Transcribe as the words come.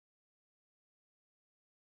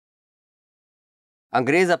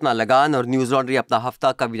अंग्रेज अपना लगान और न्यूज लॉन्ड्री अपना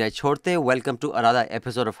हफ्ता कभी नहीं छोड़ते. Welcome to another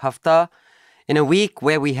episode of Hafta. In a week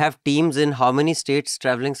where we have teams in how many states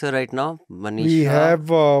traveling, sir, right now? Manisha? We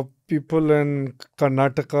have people in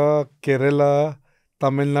Karnataka, Kerala,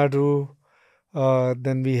 Tamil Nadu.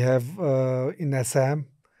 Then we have in Assam,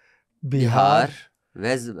 Bihar.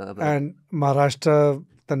 Where's and Maharashtra.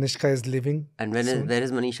 Tanishka is leaving. And where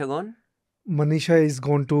is Manisha gone? Manisha is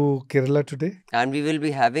going to Kerala today. And we will be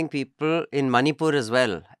having people in Manipur as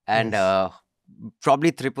well. And Yes.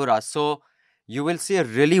 probably Tripura. So you will see a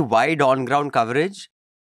really wide on-ground coverage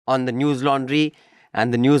on the News Laundry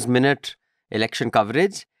and the News Minute election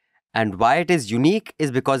coverage. And why it is unique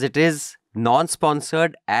is because it is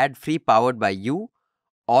non-sponsored, ad-free, powered by you.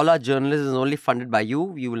 All our journalism is only funded by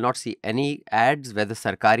you. You will not see any ads, whether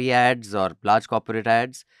Sarkari ads or large corporate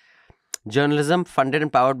ads. Journalism funded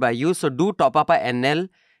and powered by you. So do top up our NL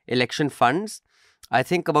election funds. I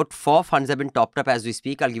think about 4 funds have been topped up as we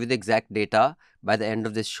speak. I'll give you the exact data by the end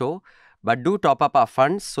of this show. But do top up our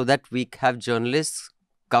funds so that we have journalists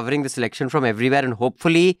covering this election from everywhere. And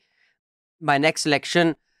hopefully, by next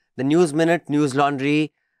election, the News Minute, News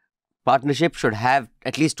Laundry partnership should have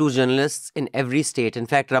at least 2 journalists in every state. In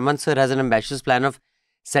fact, Raman sir has an ambitious plan of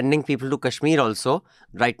sending people to Kashmir also.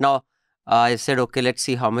 Right now, I said, okay, let's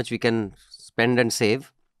see how much we can spend and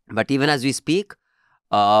save. But even as we speak,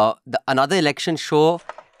 another election show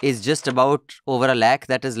is just about over 1 lakh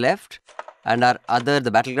that is left. And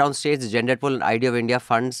the battleground states, the Gender Poll and Idea of India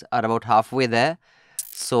funds are about halfway there.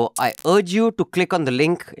 So I urge you to click on the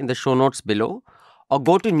link in the show notes below or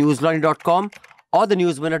go to newslaundry.com or the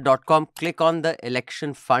newsminute.com, click on the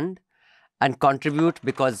election fund and contribute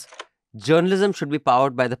because journalism should be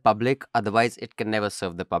powered by the public. Otherwise, it can never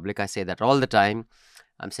serve the public. I say that all the time.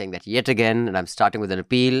 I'm saying that yet again, and I'm starting with an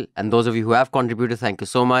appeal. And those of you who have contributed, thank you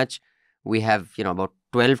so much. We have, about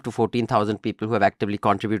 12 to 14,000 people who have actively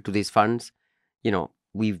contributed to these funds.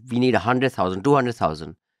 We need 100,000,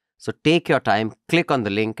 200,000. So take your time, click on the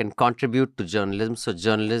link and contribute to journalism. So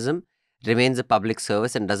journalism remains a public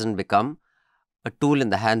service and doesn't become a tool in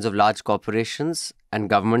the hands of large corporations and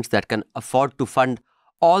governments that can afford to fund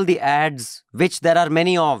all the ads, which there are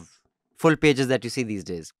many of, full pages that you see these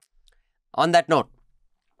days. On that note,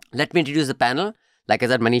 let me introduce the panel. Like I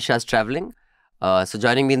said, Manisha is traveling. So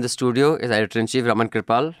joining me in the studio is Editor-in-Chief Raman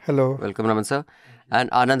Kirpal. Hello. Welcome, Raman sir. And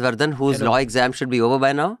Anand Vardhan, whose Hello. law exam should be over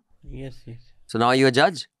by now. Yes. So now are you a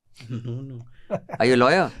judge? No. Are you a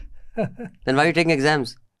lawyer? Then why are you taking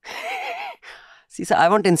exams? See, sir, I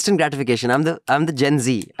want instant gratification. I'm the Gen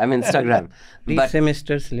Z. I'm Instagram. 3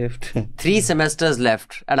 semesters left. 3 semesters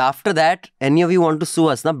left. And after that, any of you want to sue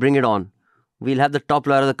us, now bring it on. We'll have the top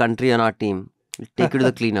lawyer of the country on our team. We'll take you to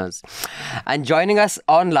the cleaners. And joining us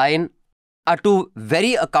online are 2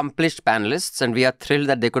 very accomplished panelists. And we are thrilled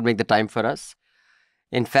that they could make the time for us.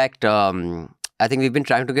 In fact, I think we've been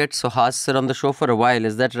trying to get Suhas sir on the show for a while.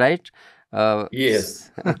 Is that right? Yes.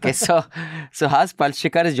 Okay, so Suhas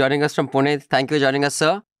Palshikar is joining us from Pune. Thank you for joining us,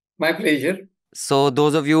 sir. My pleasure. So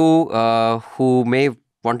those of you who may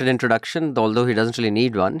want an introduction, although he doesn't really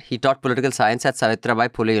need one, he taught political science at Savitribai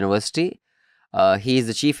Phule University. He is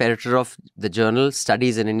the chief editor of the journal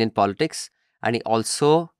Studies in Indian Politics, and he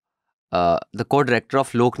also the co-director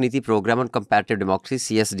of Lokniti program on comparative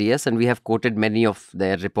democracy, CSDS, and we have quoted many of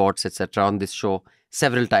their reports, etc. on this show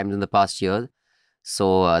several times in the past year.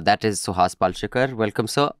 So that is Suhas Palshikar. Welcome,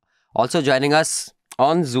 sir. Also joining us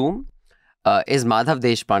on Zoom is Madhav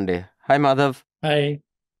Deshpande. Hi, Madhav. Hi.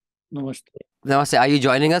 Namaste. Namaste. Are you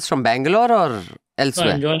joining us from Bangalore or No,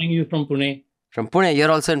 elsewhere? I'm joining you from Pune. From Pune.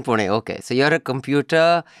 You're also in Pune. Okay. So you're a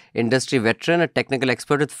computer industry veteran, a technical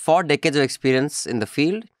expert with 4 decades of experience in the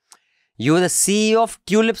field. You are the CEO of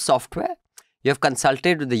Tulip Software. You have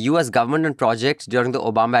consulted with the US government on projects during the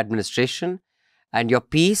Obama administration. And your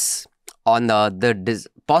piece on the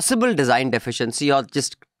possible design deficiency or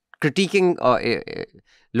just critiquing or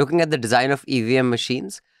looking at the design of EVM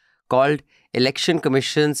machines called Election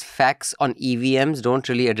Commission's Facts on EVMs Don't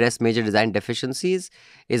Really Address Major Design Deficiencies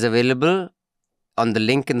is available on the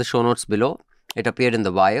link in the show notes below. It appeared in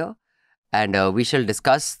The Wire. And we shall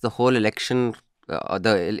discuss the whole election,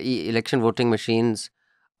 election voting machines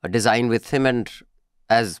design with him. And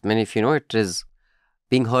as many of you know, it is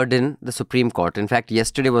being heard in the Supreme Court. In fact,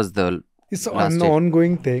 yesterday was the It's last an day.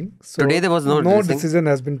 ongoing thing. So Today there was no decision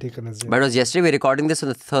has been taken as yet. But it was yesterday. We're recording this on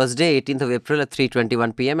the Thursday, 18th of April at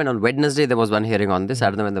 3:21 p.m. And on Wednesday, there was one hearing on this. I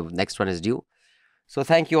don't know when the next one is due. So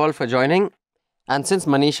thank you all for joining. And since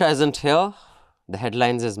Manisha isn't here, the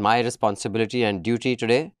headlines is my responsibility and duty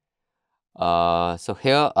today. So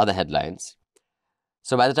here are the headlines.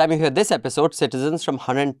 So by the time you hear this episode, citizens from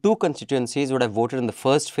 102 constituencies would have voted in the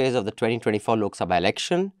first phase of the 2024 Lok Sabha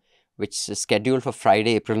election, which is scheduled for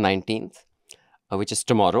Friday, April 19th, which is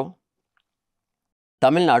tomorrow.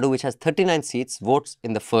 Tamil Nadu, which has 39 seats, votes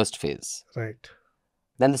in the first phase. Right.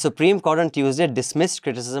 Then the Supreme Court on Tuesday dismissed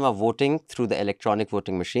criticism of voting through the electronic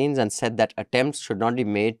voting machines and said that attempts should not be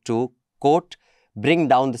made to, quote, bring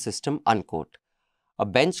down the system, unquote. A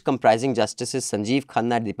bench comprising Justices Sanjeev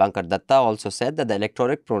Khanna and Dipankar Datta also said that the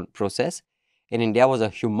electoral process in India was a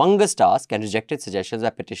humongous task and rejected suggestions by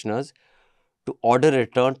petitioners to order a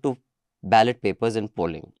return to ballot papers and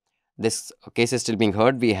polling. This case is still being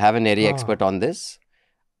heard. We have an area expert on this.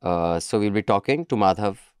 So we'll be talking to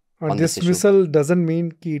Madhav on this issue. Dismissal doesn't mean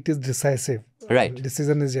that it is decisive. Right.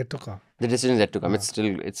 Decision is yet to come. The decision is yet to come. It's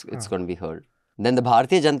still going to be heard. Then the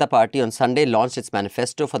Bharatiya Janata Party on Sunday launched its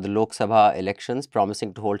manifesto for the Lok Sabha elections,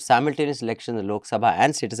 promising to hold simultaneous elections in the Lok Sabha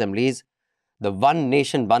and state assemblies, the One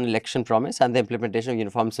Nation, One Election promise, and the implementation of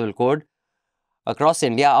Uniform Civil Code across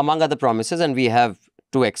India, among other promises. And we have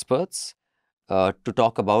two experts to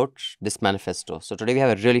talk about this manifesto. So today we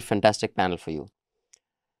have a really fantastic panel for you.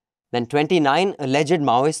 Then 29 alleged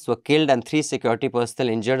Maoists were killed and 3 security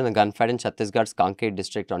personnel injured in a gunfight in Chhattisgarh's Kanker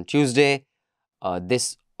district on Tuesday.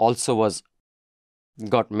 This also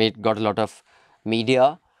got a lot of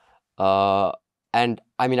media. And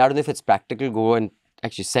I mean, I don't know if it's practical, go and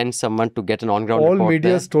actually send someone to get an on-ground report. All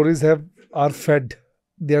media there. stories are fed.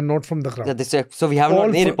 They are not from the ground. Yeah, so we haven't got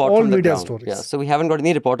any report from the ground. Stories. Yeah, so we haven't got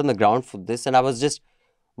any report on the ground for this. And I was just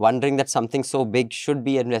wondering that something so big should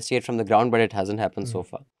be investigated from the ground, but it hasn't happened so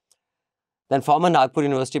far. Then former Nagpur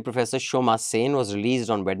University professor Shoma Sen was released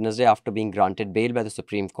on Wednesday after being granted bail by the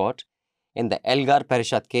Supreme Court in the Elgar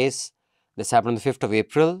Parishad case. This happened on the 5th of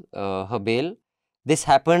April, her bail. This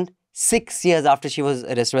happened 6 years after she was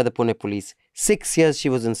arrested by the Pune police. 6 years she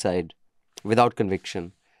was inside without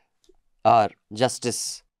conviction.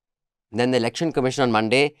 Justice. Then the Election Commission on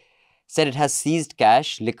Monday said it has seized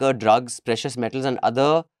cash, liquor, drugs, precious metals and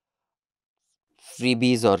other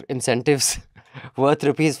freebies or incentives worth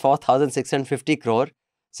rupees 4,650 crore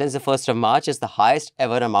since the 1st of March. Is the highest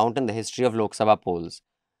ever amount in the history of Lok Sabha polls.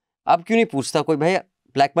 अब क्यों नहीं पूछता कोई भाई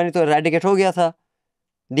black money तो eradicate हो गया था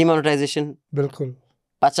डिमोनेटाइजेशन बिल्कुल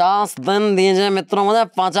 50 दिन दीजिए मित्रों मुझे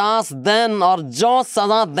 50 दिन और जो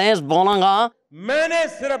सजा देश बोलेगा मैंने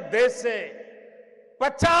सिर्फ देश से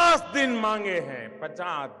 50 दिन मांगे हैं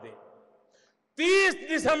 50 दिन 30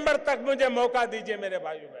 दिसंबर तक मुझे मौका दीजिए मेरे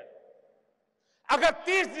भाइयों बहनों अगर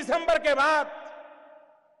 30 दिसंबर के बाद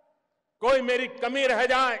कोई मेरी कमी रह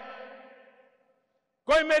जाए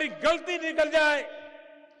कोई मेरी गलती निकल जाए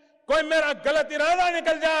कोई मेरा गलत इरादा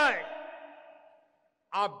निकल जाए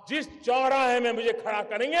आप जिस चौराहे में मुझे खड़ा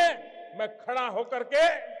करेंगे मैं खड़ा होकर के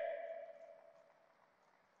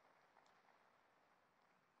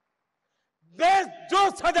देश जो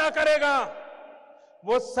सजा करेगा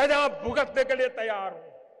वो सजा भुगतने के लिए तैयार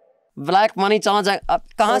हूं ब्लैक मनी चला जाए अब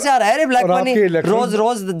कहां से आ रहा है रे ब्लैक मनी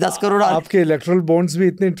रोज 10 करोड़ आपके इलेक्टोरल बॉन्ड्स भी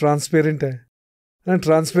इतने ट्रांसपेरेंट है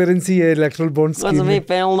Transparency electoral bond scheme.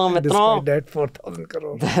 Despite that 4,000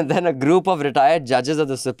 crore. Then a group of retired judges of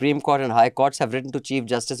the Supreme Court and High Courts have written to Chief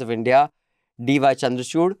Justice of India, D.Y.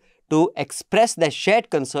 Chandrachud, to express their shared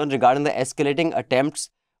concern regarding the escalating attempts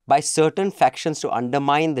by certain factions to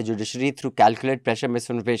undermine the judiciary through calculated pressure,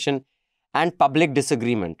 misinformation, and public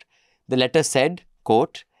disagreement. The letter said,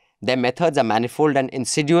 quote, their methods are manifold and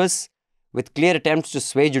insidious, with clear attempts to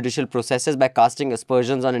sway judicial processes by casting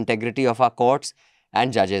aspersions on integrity of our courts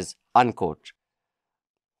and judges, unquote.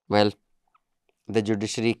 Well, the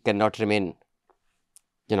judiciary cannot remain,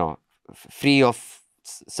 free of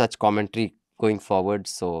such commentary going forward.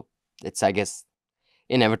 So it's, I guess,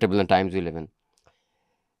 inevitable in times we live in.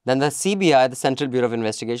 Then the CBI, the Central Bureau of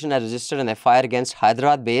Investigation, has registered an FIR against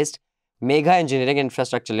Hyderabad-based Megha Engineering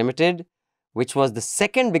Infrastructure Limited, which was the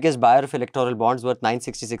second biggest buyer of electoral bonds worth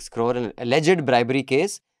 966 crore in an alleged bribery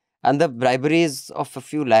case. And the bribery is of a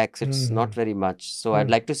few lakhs. It's not very much. So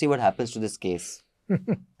I'd like to see what happens to this case.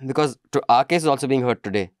 Because our case is also being heard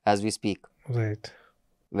today as we speak. Right.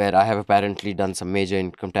 Where I have apparently done some major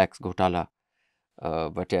income tax ghotala.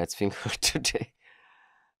 But yeah, it's being heard today.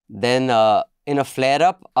 Then in a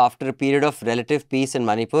flare-up after a period of relative peace in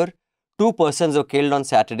Manipur, 2 persons were killed on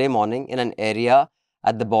Saturday morning in an area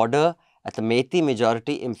at the border at the Methi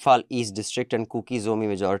majority Imphal East district and Kuki Zomi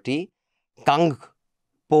majority Kang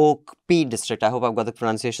Pok P district. I hope I've got the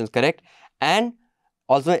pronunciations correct. And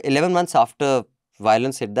also 11 months after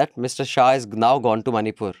violence hit that, Mr. Shah is now gone to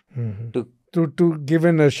Manipur. To give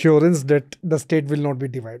an assurance that the state will not be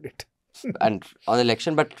divided. and on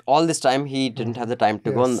election, but all this time he didn't have the time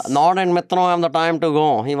to go. Yes. Not in Metro have the time to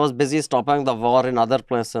go. He was busy stopping the war in other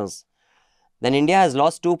places. Then India has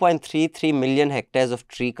lost 2.33 million hectares of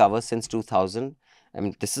tree cover since 2000. I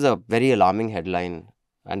mean, this is a very alarming headline,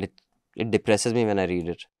 and it depresses me when I read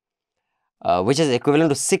it. Which is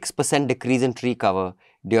equivalent to 6% decrease in tree cover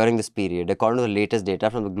during this period, according to the latest data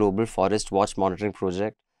from the Global Forest Watch Monitoring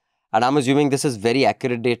Project. And I'm assuming this is very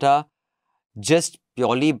accurate data, just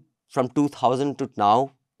purely from 2000 to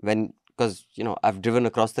now, because, I've driven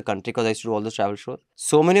across the country because I used to do all those travel shows.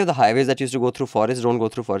 So many of the highways that used to go through forests don't go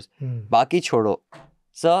through forests. Baki chodo.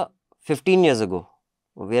 Sir, 15 years ago,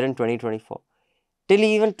 we are in 2024. Till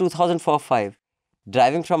even 2004-5,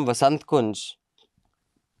 driving from Vasant Kunj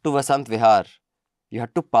to Vasant Vihar, you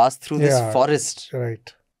had to pass through this forest.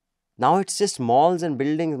 Right. Now it's just malls and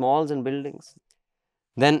buildings.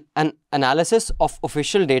 Then an analysis of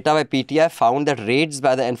official data by PTI found that raids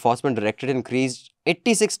by the Enforcement Directorate increased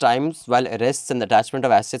 86 times, while arrests and attachment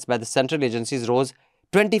of assets by the central agencies rose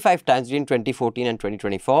 25 times between 2014 and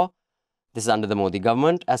 2024. This is under the Modi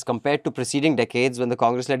government, as compared to preceding decades when the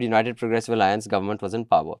Congress-led United Progressive Alliance government was in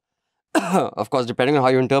power. Of course, depending on how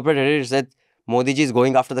you interpret it, it said Modi ji is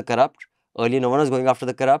going after the corrupt. Earlier, no one was going after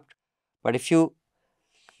the corrupt. But if you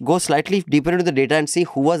go slightly deeper into the data and see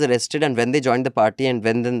who was arrested and when they joined the party and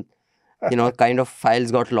when then, kind of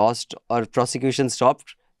files got lost or prosecution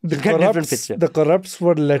stopped, you get a different picture. The corrupts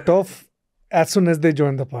were let off as soon as they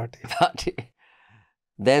joined the party.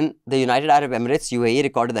 Then the United Arab Emirates, UAE,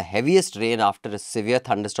 recorded the heaviest rain after a severe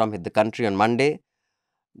thunderstorm hit the country on Monday.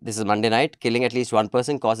 This is Monday night, killing at least one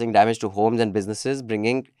person, causing damage to homes and businesses,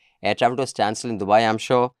 bringing air travel to a standstill in Dubai. I'm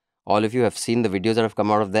sure all of you have seen the videos that have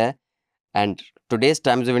come out of there. And today's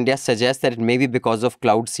Times of India suggests that it may be because of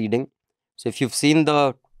cloud seeding. So if you've seen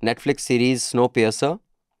the Netflix series Snowpiercer,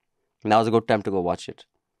 now's a good time to go watch it.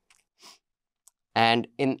 And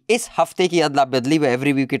in is Hafte ki adla badli, where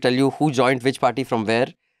every week we tell you who joined which party from where,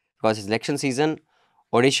 because it's election season,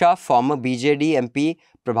 Odisha former BJD MP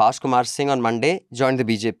Prabhas Kumar Singh on Monday joined the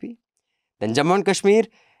BJP. Then Jammu and Kashmir,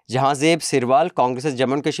 Jahazeb Sirwal, Congress's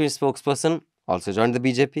Jammu and Kashmir spokesperson, also joined the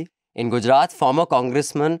BJP. In Gujarat, former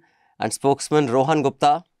congressman and spokesman Rohan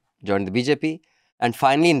Gupta joined the BJP. And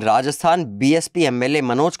finally in Rajasthan, BSP MLA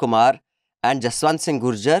Manoj Kumar and Jaswant Singh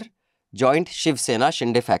Gurjar joined Shiv Sena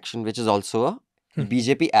Shinde faction, which is also a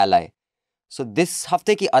BJP ally. So this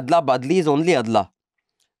Hafte ki adla badli is only adla.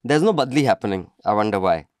 There's no badli happening. I wonder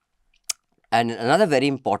why. And another very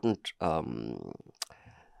important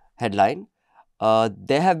headline,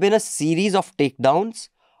 there have been a series of takedowns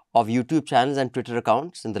of YouTube channels and Twitter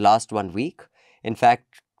accounts in the last 1 week. In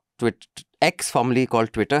fact, X, formerly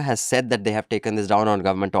called Twitter, has said that they have taken this down on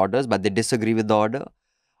government orders, but they disagree with the order.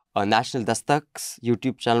 National Dastak's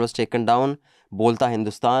YouTube channel was taken down. Bolta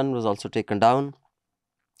Hindustan was also taken down.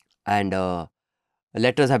 And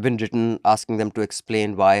letters have been written asking them to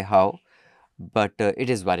explain why, how. But it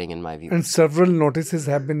is worrying in my view. And several notices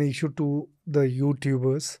have been issued to the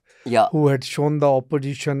YouTubers who had shown the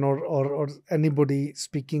opposition or anybody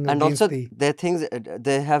speaking and against also their things,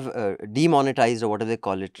 they have demonetized or whatever they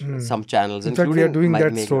call it, some channels. In fact, we are doing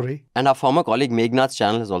that Meghnad. story. And our former colleague Meghnad's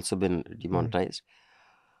channel has also been demonetized.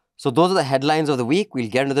 So those are the headlines of the week.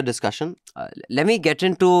 We'll get into the discussion. Let me get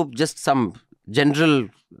into just some general,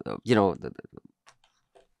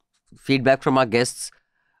 feedback from our guests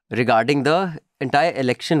regarding the entire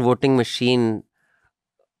election voting machine,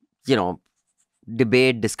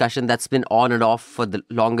 debate, discussion that's been on and off for the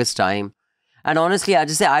longest time. And honestly, I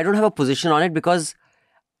just say I don't have a position on it because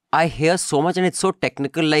I hear so much and it's so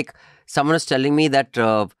technical. Like someone was telling me that,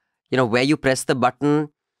 where you press the button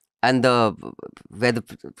and where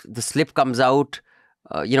the slip comes out,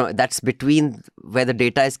 that's between where the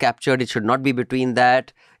data is captured. It should not be between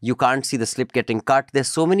that. You can't see the slip getting cut. There's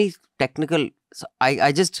so many technical. So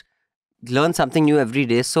I just learn something new every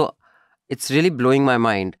day. So it's really blowing my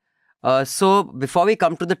mind. So before we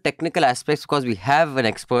come to the technical aspects, because we have an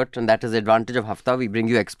expert, and that is the advantage of Hafta, we bring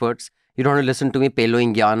you experts. You don't want to listen to me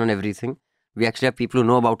peloing yarn on everything. We actually have people who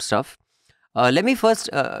know about stuff. Let me first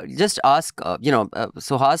just ask,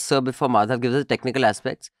 Suhas sir, before Madhav gives us the technical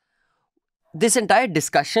aspects. This entire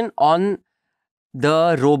discussion on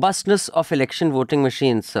the robustness of election voting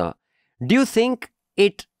machines, sir, do you think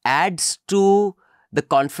it adds to the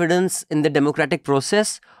confidence in the democratic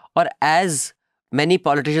process, or as many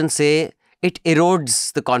politicians say, it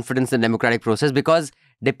erodes the confidence in the democratic process? Because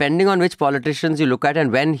depending on which politicians you look at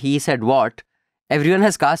and when he said what, everyone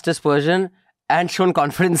has cast aspersion and shown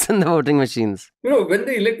confidence in the voting machines. When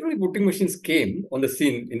the electronic voting machines came on the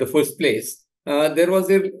scene in the first place, there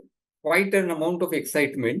was quite an amount of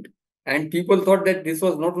excitement And people thought that this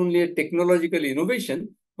was not only a technological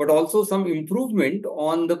innovation, but also some improvement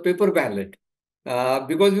on the paper ballot.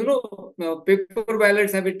 Because, paper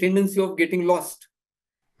ballots have a tendency of getting lost.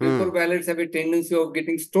 Paper ballots have a tendency of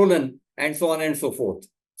getting stolen, and so on and so forth.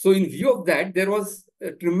 So in view of that, there was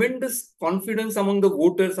a tremendous confidence among the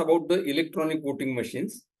voters about the electronic voting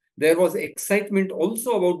machines. There was excitement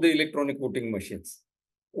also about the electronic voting machines.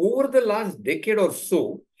 Over the last decade or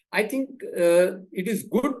so, I think it is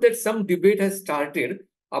good that some debate has started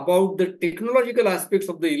about the technological aspects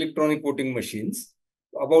of the electronic voting machines,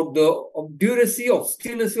 about the obstinacy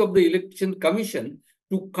of the Election Commission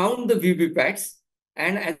to count the VVPATs.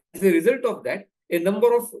 And as a result of that, a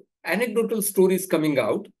number of anecdotal stories coming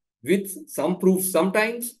out with some proofs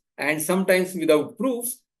sometimes and sometimes without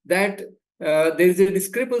proofs that there is a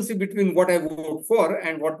discrepancy between what I vote for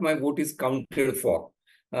and what my vote is counted for.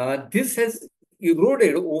 This has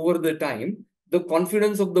eroded over the time the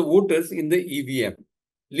confidence of the voters in the EVM.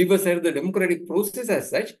 Leave aside the democratic process as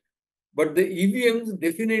such, but the EVMs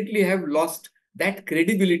definitely have lost that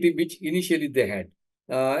credibility which initially they had.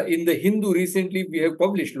 In the Hindu recently, we have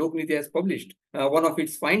published, Lokniti has published one of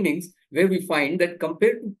its findings, where we find that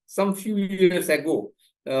compared to some few years ago,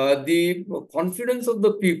 the confidence of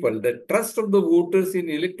the people, the trust of the voters in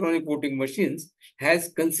electronic voting machines has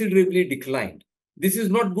considerably declined. This is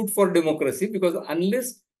not good for democracy, because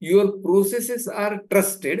unless your processes are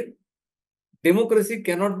trusted, democracy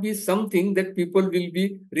cannot be something that people will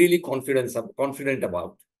be really confident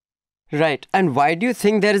about. Right. And why do you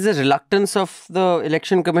think there is a reluctance of the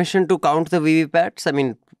Election Commission to count the VVPATs? I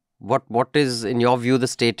mean, what is, in your view, the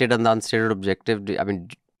stated and the unstated objective?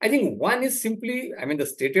 I think one is simply, the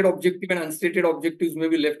stated objective and unstated objectives may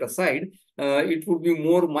be left aside. It would be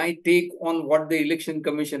more my take on what the Election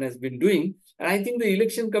Commission has been doing. And I think the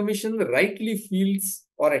Election Commission rightly feels,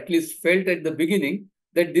 or at least felt at the beginning,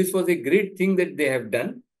 that this was a great thing that they have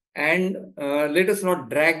done. And let us not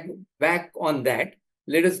drag back on that.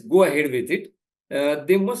 Let us go ahead with it.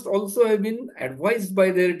 They must also have been advised by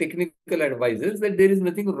their technical advisors that there is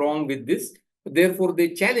nothing wrong with this. Therefore, they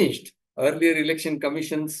challenged, earlier election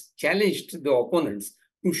commissions challenged the opponents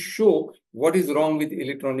to show what is wrong with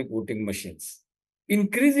electronic voting machines.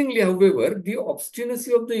 Increasingly, however, the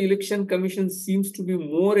obstinacy of the election commission seems to be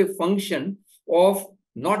more a function of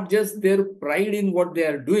not just their pride in what they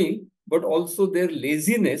are doing, but also their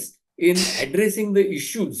laziness in addressing the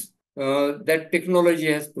issues that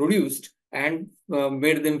technology has produced and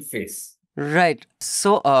made them face. Right.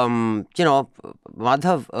 So,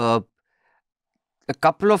 Madhav, a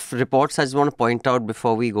couple of reports I just want to point out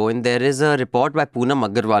before we go in. There is a report by Poonam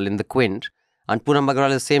Agarwal in the Quint. And Poonam Agarwal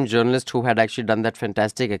is the same journalist who had actually done that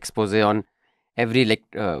fantastic expose on every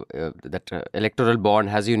electoral bond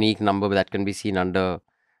has a unique number that can be seen under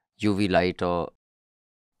UV light or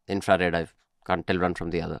infrared. I can't tell one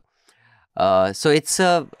from the other. So it's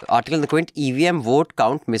an article in the Quint, EVM vote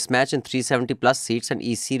count mismatch in 370 plus seats and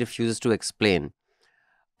EC refuses to explain.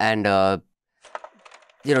 And,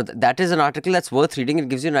 that is an article that's worth reading. It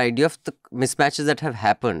gives you an idea of the mismatches that have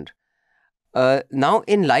happened. Now,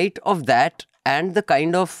 in light of that and the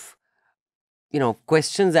kind of,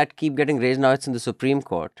 questions that keep getting raised, now it's in the Supreme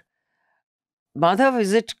Court. Madhav,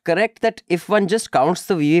 is it correct that if one just counts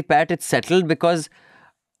the VVPAT, it's settled? Because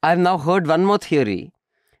I've now heard one more theory,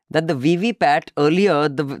 that the VVPAT earlier,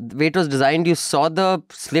 the way it was designed, you saw the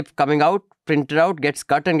slip coming out, printed out, gets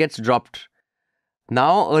cut and gets dropped.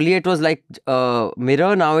 Now, earlier it was like a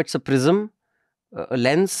mirror, now it's a prism, a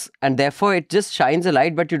lens, and therefore it just shines a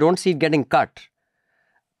light, but you don't see it getting cut.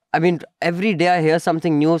 Every day I hear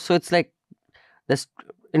something new, so it's like there's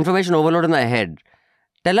information overload in my head.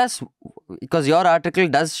 Tell us, because your article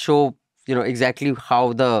does show, exactly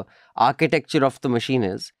how the architecture of the machine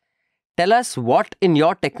is. Tell us what, in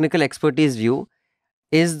your technical expertise view,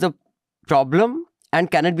 is the problem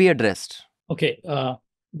and can it be addressed? Okay.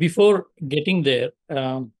 Before getting there,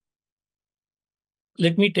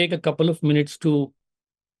 let me take a couple of minutes to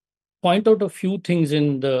point out a few things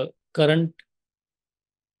in the current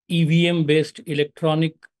EVM-based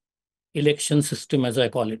electronic election system, as I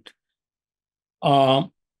call it.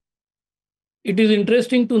 It is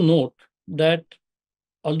interesting to note that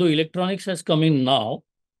although electronics has come in now,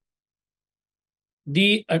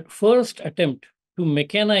 the first attempt to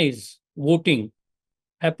mechanize voting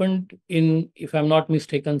happened in, if I'm not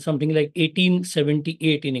mistaken, something like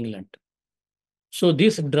 1878 in England. So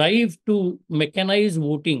this drive to mechanize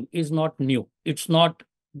voting is not new. It's not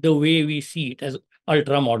the way we see it as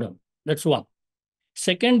ultra-modern. That's one.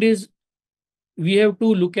 Second is, we have to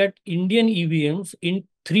look at Indian EVMs in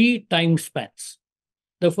 3 time spans.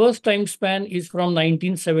 The first time span is from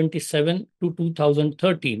 1977 to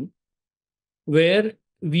 2013, where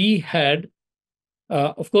we had,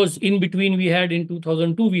 of course, in between we had in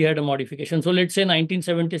 2002, we had a modification. So let's say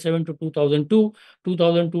 1977 to 2002,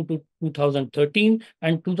 2002 to 2013,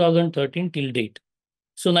 and 2013 till date.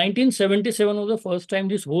 So 1977 was the first time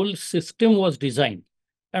this whole system was designed.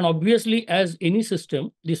 And obviously, as any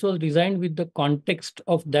system, this was designed with the context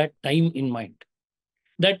of that time in mind.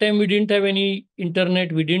 That time we didn't have any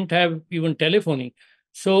internet, we didn't have even telephony.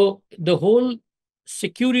 So the whole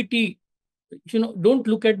security, don't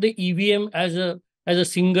look at the EVM as a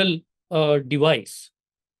single device,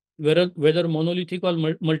 whether monolithic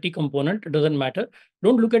or multi-component, it doesn't matter.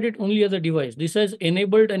 Don't look at it only as a device. This has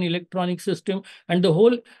enabled an electronic system, and the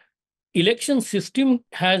whole election system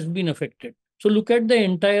has been affected. So look at the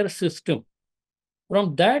entire system.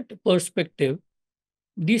 From that perspective,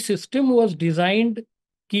 the system was designed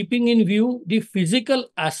keeping in view the physical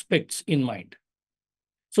aspects in mind.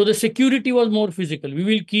 So the security was more physical. We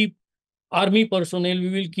will keep army personnel, we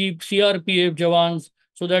will keep CRPF Jawans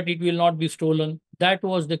so that it will not be stolen. That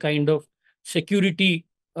was the kind of security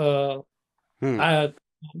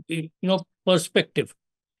perspective.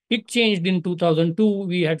 It changed in 2002.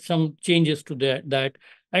 We had some changes to that.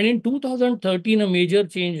 And in 2013, a major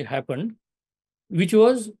change happened, which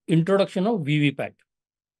was introduction of VVPAT.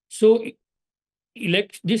 So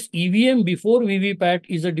this EVM before VVPAT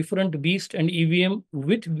is a different beast, and EVM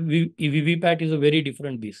with VVPAT is a very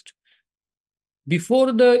different beast.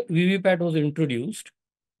 Before the VVPAT was introduced,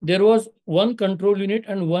 there was one control unit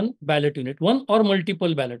and one ballot unit, one or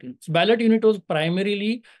multiple ballot units. Ballot unit was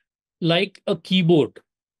primarily like a keyboard.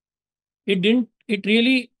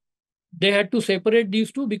 They had to separate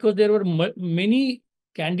these two because there were many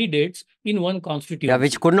candidates in one constituency. Yeah,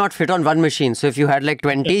 which could not fit on one machine. So if you had like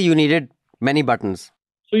 20, you needed many buttons.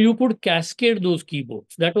 So you could cascade those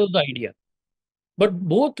keyboards. That was the idea. But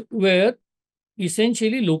both were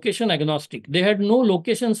essentially location agnostic. They had no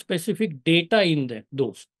location specific data in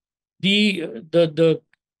those. The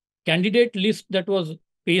candidate list that was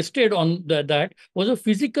pasted on that was a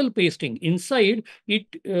physical pasting. Inside, it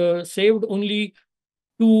saved only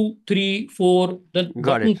 2, 3, 4 the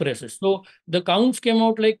button presses. So the counts came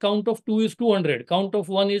out like count of 2 is 200, count of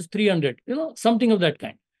 1 is 300, something of that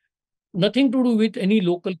kind. Nothing to do with any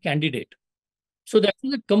local candidate. So that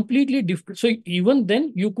is a completely different. So even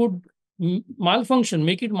then you could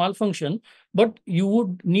make it malfunction, but you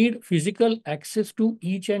would need physical access to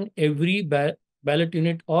each and every ballot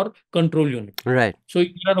unit or control unit. Right. So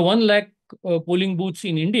if there are 1 lakh polling booths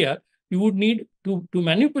in India, you would need to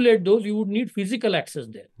manipulate those, you would need physical access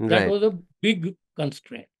there. Right. That was a big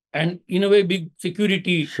constraint and in a way big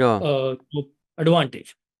security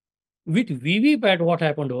advantage. With VVPAT, what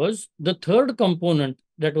happened was the third component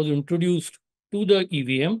that was introduced to the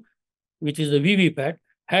EVM, which is the VVPAT,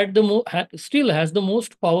 still has the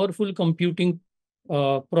most powerful computing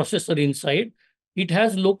processor inside. It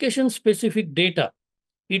has location-specific data.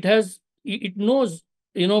 It knows,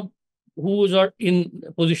 who is in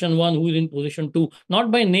position 1, who is in position 2, not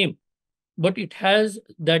by name, but it has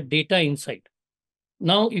that data inside.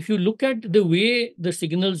 Now, if you look at the way the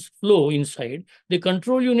signals flow inside, the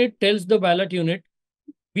control unit tells the ballot unit,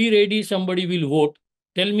 be ready, somebody will vote.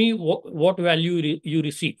 Tell me what value you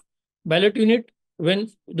receive. Ballot unit, when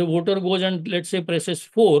the voter goes and let's say presses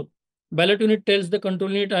 4, ballot unit tells the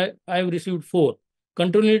control unit, I have received 4.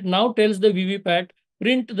 Control unit now tells the VVPAT,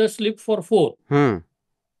 print the slip for 4.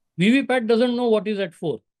 VVPAT doesn't know what is at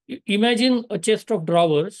 4. Imagine a chest of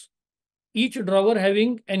drawers, each drawer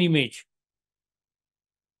having an image.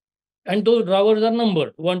 And those drawers are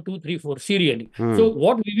numbered 1, 2, 3, 4 serially. So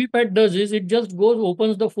what VVPAT does is it just goes,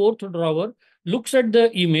 opens the 4th drawer, looks at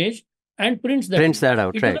the image and prints that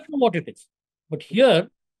out. It doesn't know what it is. But here,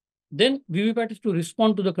 then VVPAT is to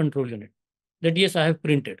respond to the control unit that yes, I have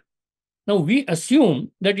printed. Now we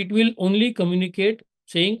assume that it will only communicate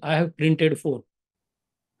saying I have printed 4.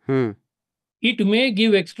 It may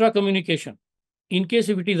give extra communication in case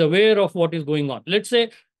if it is aware of what is going on. Let's say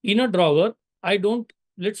in a drawer,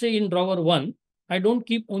 let's say in drawer 1, I don't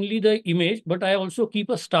keep only the image, but I also keep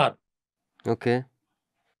a star. Okay.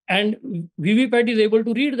 And VVPAT is able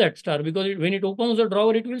to read that star because when it opens the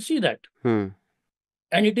drawer, it will see that. And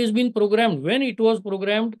it has been programmed. When it was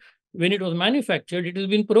manufactured, it has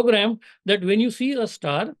been programmed that when you see a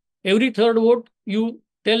star, every third vote, you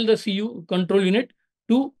tell the CU control unit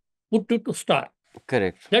to put it to star.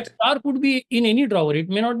 Correct. That star could be in any drawer. It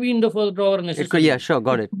may not be in the first drawer necessarily.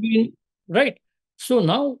 Got it. Right. So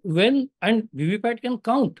now and VVPAT can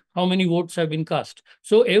count how many votes have been cast.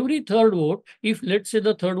 So every third vote, if let's say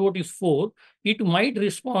the third vote is 4, it might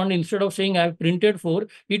respond instead of saying I've printed 4,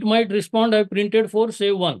 it might respond I've printed 4,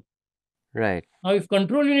 say 1. Right. Now, if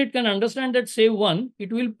control unit can understand that save 1,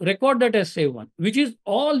 it will record that as save 1, which is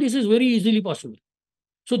all this is very easily possible.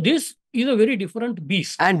 So this is a very different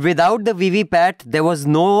beast. And without the VVPAT, there was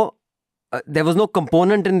no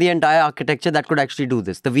component in the entire architecture that could actually do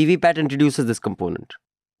this. The VVPAT introduces this component.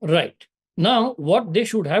 Right. Now, what they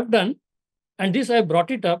should have done, and this I brought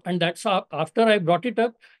it up, and that's after I brought it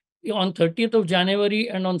up on 30th of January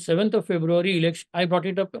and on 7th of February election. I brought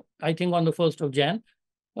it up, I think, on the 1st of Jan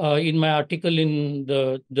in my article in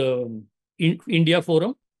the India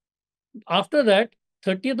Forum. After that,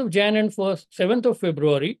 30th of Jan and 7th of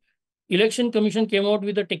February, Election Commission came out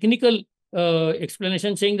with a technical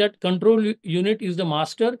explanation saying that control unit is the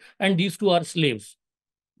master and these two are slaves.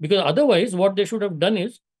 Because otherwise, what they should have done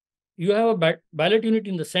is, you have a ballot unit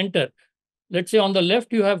in the center. Let's say on the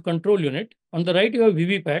left, you have control unit. On the right, you have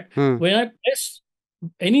VVPAT. When I press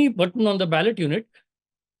any button on the ballot unit,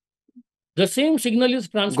 the same signal is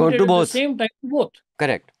transmitted at the same time to both.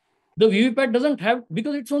 Correct. The VVPAT doesn't have,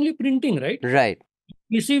 because it's only printing, right? Right. It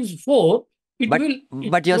receives 4.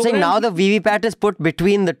 But you're saying now the VVPAT is put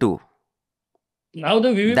between the two. Now the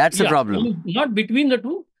VVPAT... That's the problem. Not between the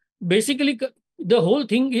two. Basically, the whole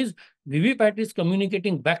thing is VVPAT is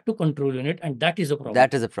communicating back to control unit, and that is a problem.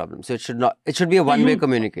 That is a problem. So it should be a one-way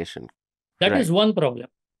communication. That is one problem.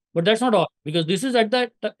 But that's not all, because this is at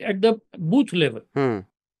the booth level.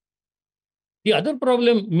 The other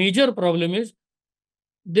problem, major problem, is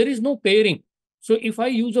there is no pairing. So if I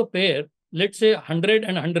use a pair, let's say 100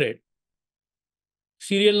 and 100,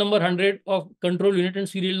 serial number 100 of control unit and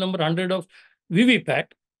serial number 100 of VVPAT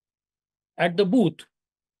at the booth,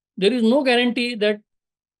 there is no guarantee that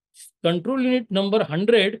control unit number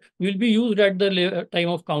 100 will be used at the time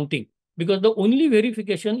of counting, because the only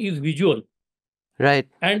verification is visual. Right.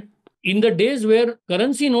 And in the days where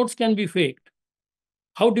currency notes can be faked,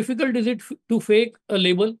 how difficult is it to fake a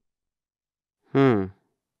label?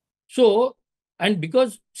 So, and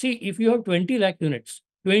because, see, if you have 20 lakh units,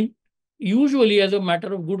 usually as a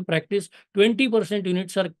matter of good practice, 20%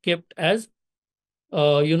 units are kept as,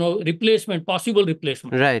 replacement, possible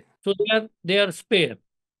replacement. Right. So they are spare.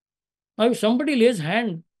 Now, if somebody lays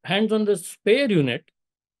hands on the spare unit,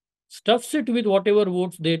 stuffs it with whatever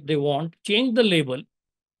votes they want, change the label,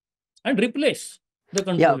 and replace the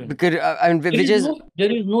control unit. Because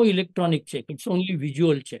there is no electronic check. It's only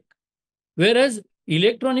visual check. Whereas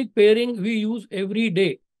electronic pairing we use every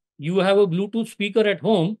day. You have a Bluetooth speaker at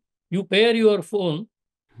home. You pair your phone.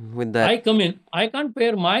 With that, I come in. I can't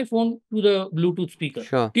pair my phone to the Bluetooth speaker.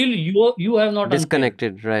 Sure. Till you have not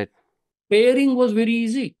disconnected. Unpaired. Right. Pairing was very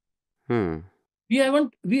easy. We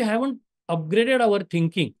haven't upgraded our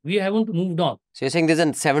thinking. We haven't moved on. So you're saying there's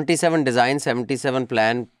a 77 design, 77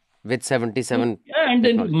 plan with 77. Yeah, and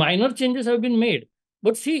then minor changes have been made.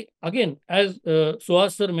 But see, again, as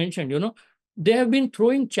Suhas sir mentioned, they have been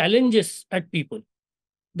throwing challenges at people.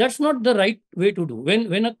 That's not the right way to do.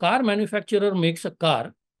 When a car manufacturer makes a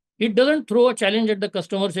car, it doesn't throw a challenge at the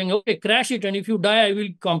customer saying, okay, crash it, and if you die, I will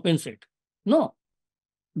compensate. No.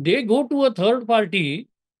 They go to a third party,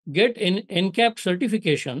 get an NCAP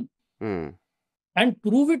certification, and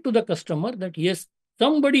prove it to the customer that, yes,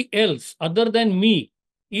 somebody else other than me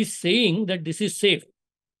is saying that this is safe.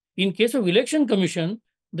 In case of Election Commission,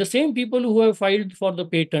 the same people who have filed for the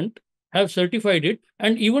patent have certified it,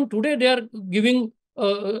 and even today they are giving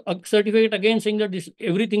a certificate again saying that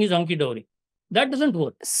everything is hunky-dory. That doesn't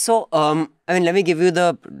work. So, let me give you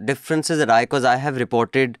the differences because I have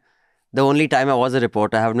reported, the only time I was a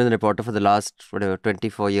reporter, I haven't been a reporter for the last,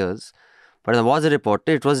 24 years. But I was a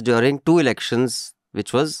reporter, it was during 2 elections,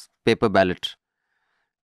 which was paper ballot.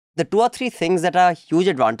 The 2 or 3 things that are huge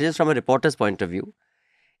advantages from a reporter's point of view.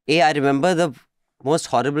 I remember the most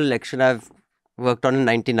horrible election I've worked on in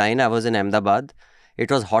 99. I was in Ahmedabad. It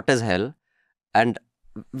was hot as hell. And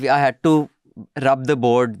I had to rub the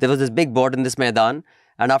board. There was this big board in this Maidan.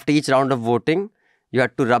 And after each round of voting, you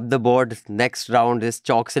had to rub the board. Next round is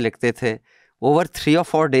chalk se likhte the. Over 3 or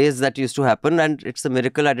 4 days that used to happen. And it's a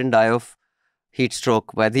miracle I didn't die of heat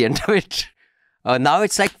stroke by the end of it. Now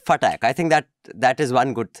it's like fatak. I think that is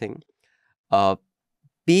one good thing.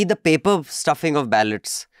 The paper stuffing of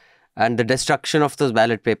ballots and the destruction of those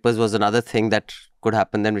ballot papers was another thing that could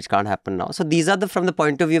happen then, which can't happen now. So these are from the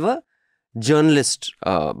point of view of a journalist.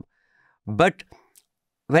 But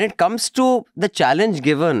when it comes to the challenge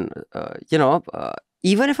given,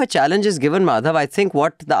 even if a challenge is given, Madhav, I think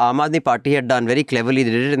what the Aam Aadmi Party had done very cleverly,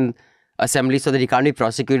 they did it in assembly so that he can't be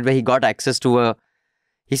prosecuted, where he got access to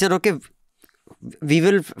he said, okay, we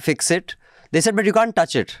will fix it. They said, but you can't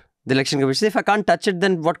touch it. The election commission said, if I can't touch it,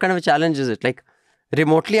 then what kind of a challenge is it? Like,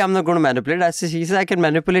 remotely, I'm not going to manipulate. He said, I can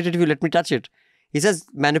manipulate it if you let me touch it. He says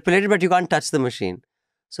manipulate it, but you can't touch the machine.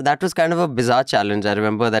 So that was kind of a bizarre challenge. I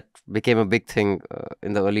remember that became a big thing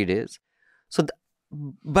in the early days. So,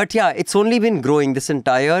 but yeah, it's only been growing, this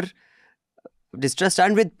entire distrust.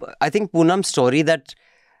 And with, I think, Poonam's story that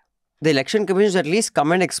the election commissions at least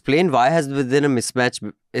come and explain why has there been a mismatch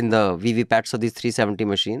in the VVPATs of these 370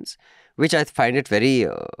 machines, which I find it very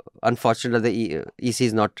unfortunate that the EC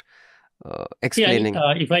is not explaining.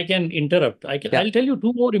 If I can interrupt, I'll tell you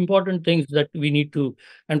two more important things that we need to,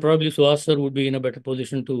 and probably Suhas sir would be in a better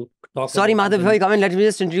position to talk Sorry, about. Madhav, before you come in, let me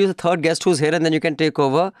just introduce the third guest who's here and then you can take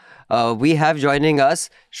over. We have joining us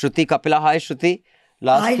Shruti Kapila. Hi, Shruti.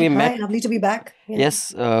 Hi, lovely to be back. Yeah.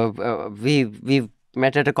 Yes, we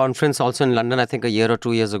met at a conference also in London, I think a year or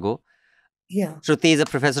 2 years ago. Yeah. Shruti is a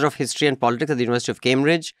professor of history and politics at the University of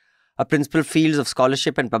Cambridge. Her principal fields of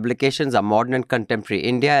scholarship and publications are modern and contemporary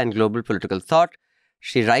India and global political thought.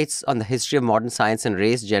 She writes on the history of modern science and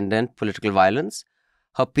race, gender and political violence.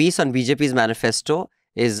 Her piece on BJP's manifesto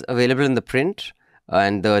is available in the print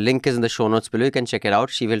and the link is in the show notes below. You can check it out.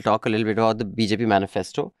 She will talk a little bit about the BJP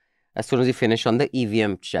manifesto as soon as we finish on the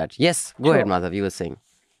EVM chat. Yes, go ahead, Madhav, you were saying.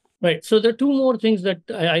 Right. So there are two more things that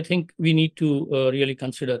I think we need to really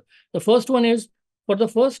consider. The first one is, for the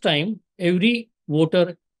first time, every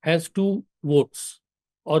voter has two votes,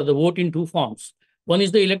 or the vote in two forms. One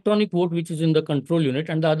is the electronic vote, which is in the control unit,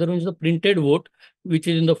 and the other one is the printed vote, which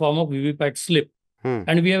is in the form of VVPAT slip.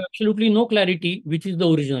 And we have absolutely no clarity which is the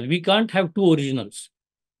original. We can't have two originals.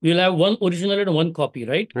 We'll have one original and one copy,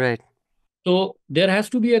 right? Right. So there has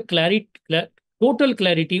to be a total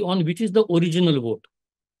clarity on which is the original vote.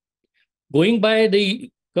 Going by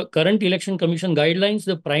the current Election Commission guidelines,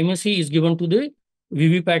 the primacy is given to the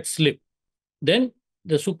VVPAT slip. Then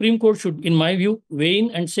the Supreme Court should, in my view, weigh in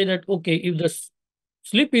and say that, okay, if the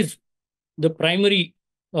slip is the primary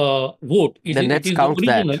vote, then let's count the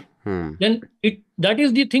original, then that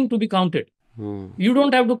is the thing to be counted. You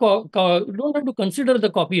don't have to consider the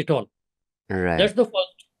copy at all. Right. That's the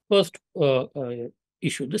first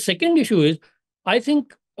issue. The second issue is, I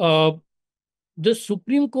think the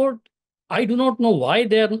Supreme Court, I do not know why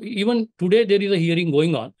even today there is a hearing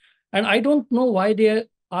going on, and I don't know why they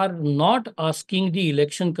are not asking the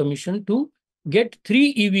Election Commission to get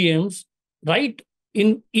 3 EVMs right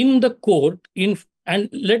in the court,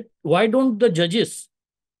 why don't the judges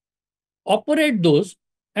operate those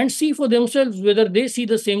and see for themselves whether they see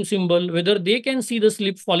the same symbol, whether they can see the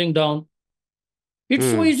slip falling down. It's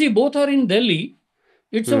so easy. Both are in Delhi.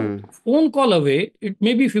 It's a phone call away. It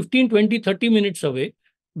may be 15, 20, 30 minutes away.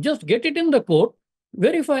 Just get it in the court,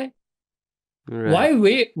 verify.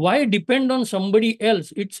 Right. Why depend on somebody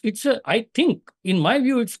else? I think, in my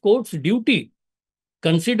view, it's court's duty,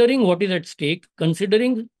 considering what is at stake,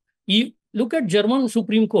 look at German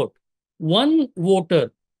Supreme Court. One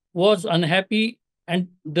voter was unhappy and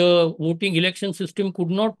the voting election system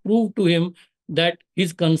could not prove to him that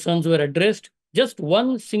his concerns were addressed. Just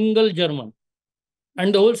one single German.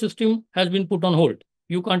 And the whole system has been put on hold.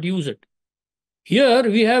 You can't use it. Here,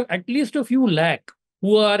 we have at least a few lakh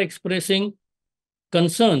who are expressing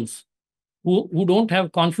concerns, who don't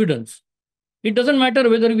have confidence. It doesn't matter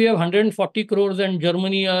whether we have 140 crores and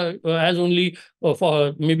Germany has only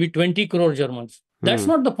for maybe 20 crore Germans. That's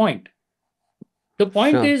not the point. The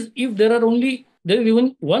point is, if there is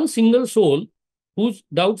even one single soul whose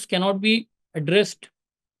doubts cannot be addressed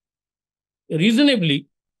reasonably,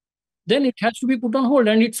 then it has to be put on hold,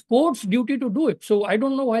 and it's court's duty to do it. So I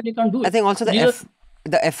don't know why they can't do it. I think also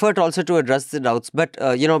the effort also to address the doubts. But,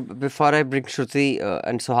 before I bring Shruti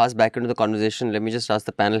and Suhas back into the conversation, let me just ask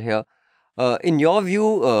the panel here. In your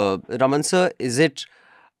view, Raman sir, is it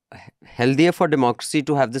healthier for democracy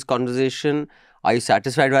to have this conversation? Are you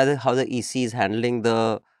satisfied with how the EC is handling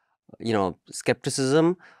the,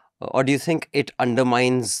 skepticism? Or do you think it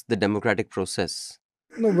undermines the democratic process?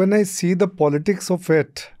 No, when I see the politics of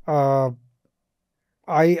it, I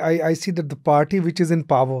see that the party which is in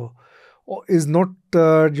power is not,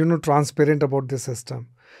 transparent about the system.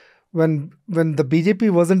 When the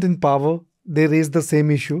BJP wasn't in power, they raised the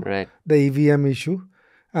same issue, right, the EVM issue,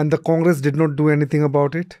 and the Congress did not do anything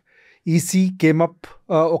about it. EC came up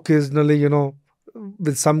occasionally,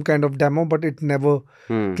 with some kind of demo, but it never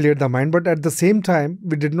cleared the mind. But at the same time,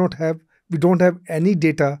 we don't have any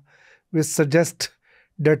data which suggest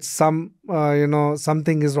that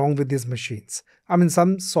something is wrong with these machines. I mean,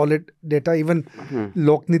 some solid data. Even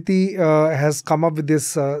Lokniti has come up with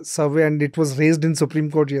this survey, and it was raised in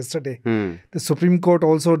Supreme Court yesterday. The Supreme Court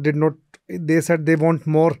also did not. They said they want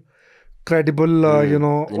more credible,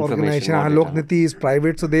 organization. Lokniti is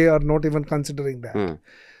private, so they are not even considering that.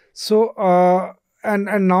 So,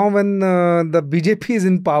 and now when the BJP is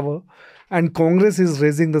in power, and Congress is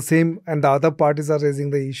raising the same, and the other parties are raising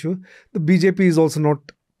the issue, the BJP is also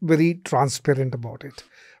not very transparent about it.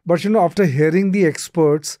 But after hearing the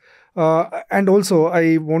experts, and also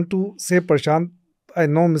I want to say Prashant, I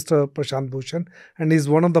know Mr. Prashant Bhushan, and he's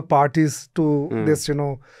one of the parties to this,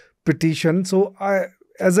 petition. So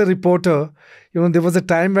as a reporter, there was a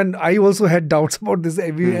time when I also had doubts about this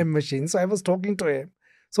EVM machine. So I was talking to him.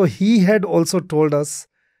 So he had also told us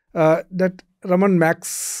that Raman,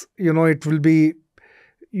 max, it will be,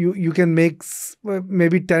 you can make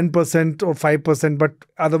maybe 10% or 5%, but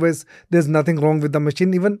otherwise there's nothing wrong with the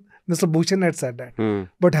machine. Even Mr. Bhushan had said that.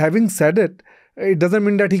 But having said it, it doesn't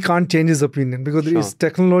mean that he can't change his opinion, because it's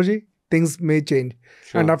technology, things may change.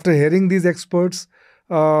 And after hearing these experts,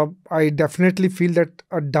 I definitely feel that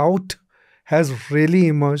a doubt has really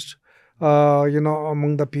emerged,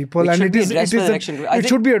 among the people, and it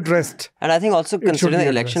should be addressed. And I think also considering the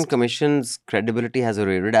Election Commission's credibility has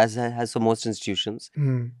eroded, as has for most institutions.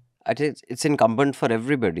 I think it's incumbent for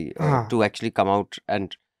everybody to actually come out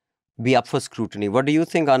and be up for scrutiny. What do you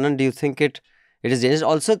think, Anand? Do you think it is dangerous?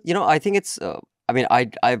 Also, I think it's.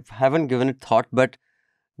 I haven't given it thought, but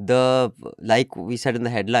like we said in the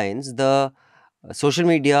headlines, the social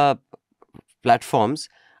media platforms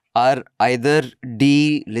are either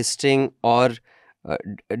delisting or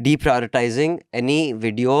deprioritizing any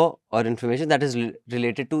video or information that is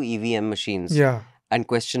related to EVM machines and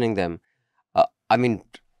questioning them.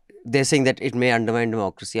 They're saying that it may undermine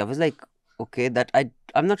democracy. I was like, okay,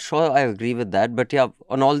 I'm not sure I agree with that. But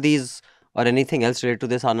on all these or anything else related to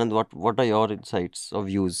this, Anand, what are your insights or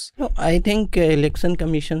views? No, I think Election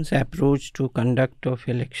Commission's approach to conduct of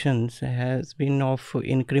elections has been of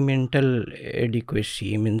incremental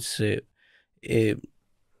adequacy, means a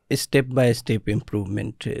step-by-step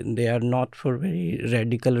improvement. They are not for very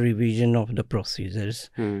radical revision of the procedures,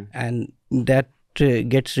 and that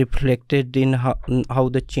gets reflected in how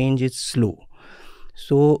the change is slow.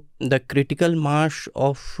 So the critical mass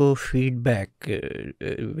of feedback,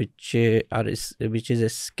 which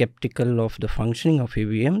is skeptical of the functioning of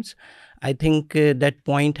EVMs, I think that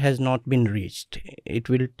point has not been reached. It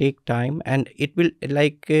will take time, and it will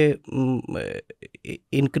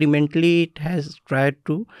incrementally it has tried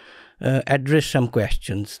to address some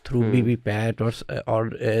questions through VVPAT or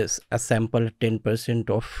a sample 10%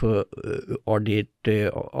 of audit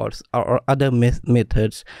or other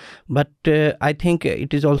methods. But I think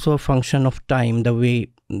it is also a function of time, the way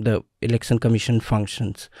the Election Commission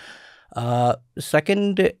functions.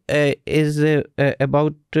 Second is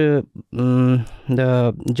about the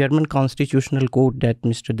German Constitutional Code that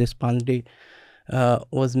Mr. Deshpande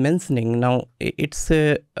was mentioning. Now, its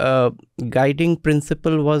guiding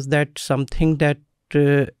principle was that something that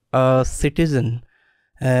a citizen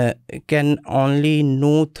can only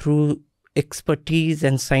know through expertise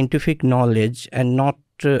and scientific knowledge, and not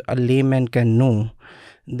a layman can know,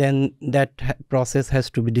 then that process has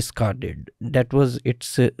to be discarded. That was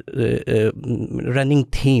its running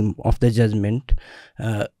theme of the judgment.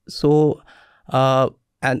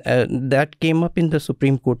 And that came up in the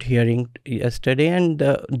Supreme Court hearing yesterday, and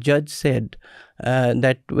the judge said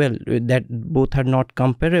that both are not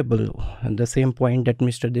comparable. And the same point that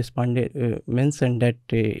Mr. Deshpande mentioned, that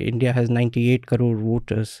India has 98 crore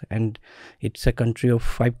voters and it's a country of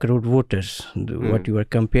 5 crore voters. What you are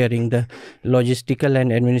comparing, the logistical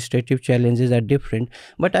and administrative challenges are different.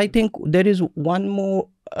 But I think there is one more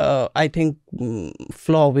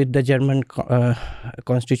flaw with the German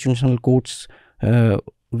Constitutional Court's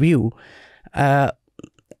view,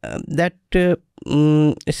 that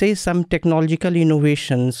say some technological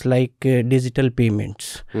innovations like digital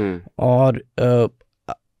payments or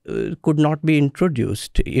could not be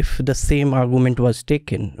introduced if the same argument was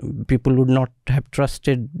taken. People would not have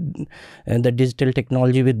trusted the digital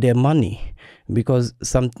technology with their money, because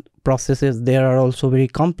some processes there are also very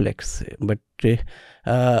complex. But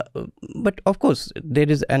of course there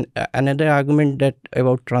is another argument that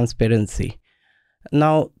about transparency.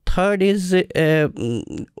 Now, third is, I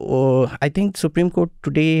think Supreme Court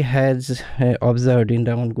today has observed in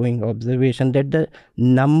the ongoing observation that the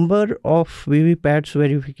number of VVPAT's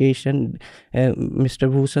verification,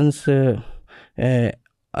 Mr. Bhushan's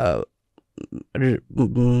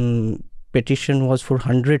petition was for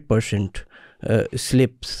 100%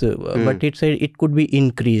 slips, but it said it could be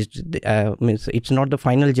increased. Means it's not the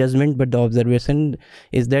final judgment, but the observation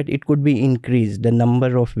is that it could be increased, the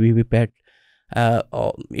number of VVPAT.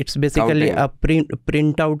 It's basically a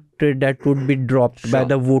printout that would be dropped by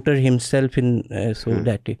the voter himself in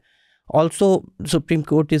that. Also, Supreme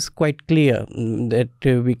Court is quite clear that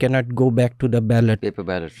we cannot go back to the ballot. Paper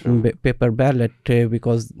ballot. Paper ballot,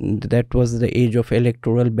 because that was the age of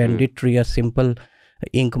electoral banditry. A simple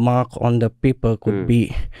ink mark on the paper could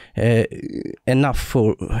be enough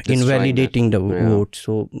for invalidating the vote.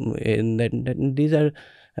 So these are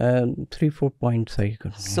 3-4 points.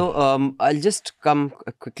 So I'll just come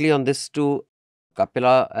quickly on this to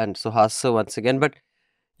Kapila and Suhas once again. But,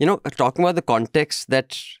 talking about the context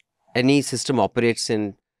that any system operates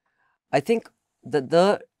in, I think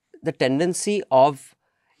the tendency of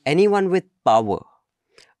anyone with power,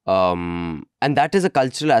 and that is a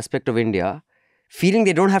cultural aspect of India, feeling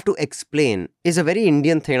they don't have to explain is a very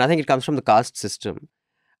Indian thing. I think it comes from the caste system.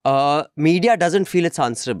 Media doesn't feel it's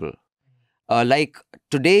answerable. Like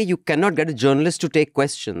today, you cannot get a journalist to take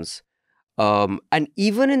questions. And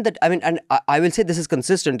even in that, I will say this is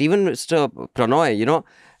consistent. Even Mr. Pranoy,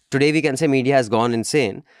 today we can say media has gone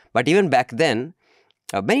insane. But even back then,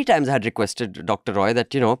 many times I had requested Dr. Roy that,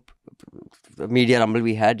 the media rumble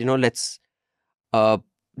we had, let's,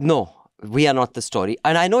 no, we are not the story.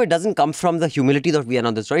 And I know it doesn't come from the humility that we are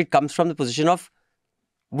not the story. It comes from the position of,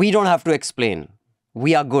 we don't have to explain.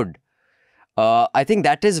 We are good. I think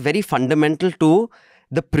that is very fundamental to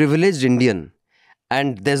the privileged Indian.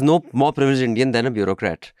 And there's no more privileged Indian than a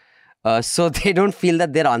bureaucrat. So they don't feel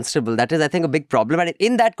that they're answerable. That is, I think, a big problem. And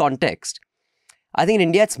in that context, I think in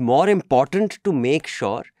India, it's more important to make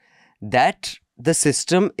sure that the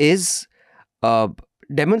system is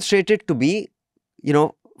demonstrated to be,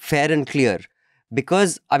 fair and clear.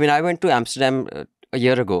 Because, I went to Amsterdam a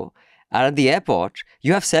year ago, and at the airport,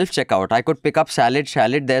 you have self-checkout. I could pick up salad.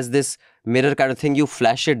 There's this mirror kind of thing. You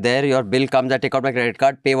flash it there, your bill comes, I take out my credit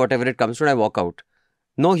card, pay whatever it comes to, and I walk out.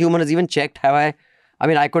 No human has even checked. I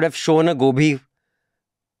could have shown a gobi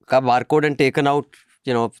ka barcode and taken out,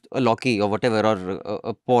 a Loki or whatever, or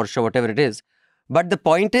a Porsche or whatever it is. But the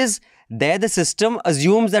point is, there the system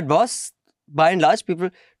assumes that, boss, by and large, people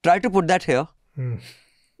try to put that here.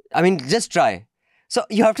 Just try. So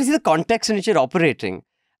you have to see the context in which you're operating.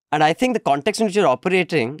 And I think the context in which you're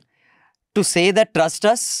operating, to say that trust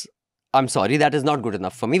us, I'm sorry, that is not good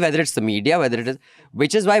enough for me, whether it's the media,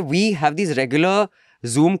 which is why we have these regular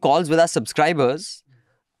Zoom calls with our subscribers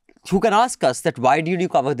who can ask us that, why did you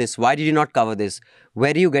cover this? Why did you not cover this?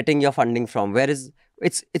 Where are you getting your funding from? It's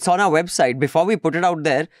on our website. Before we put it out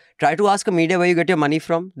there, try to ask a media where you get your money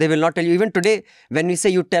from. They will not tell you. Even today, when we say,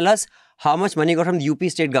 you tell us how much money you got from the UP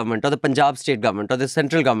state government or the Punjab state government or the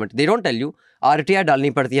central government, they don't tell you. RTI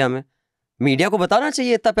डालनी पड़ती है हमें. Media को बताना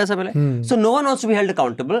चाहिए इतना पैसा मिले. So no one wants to be held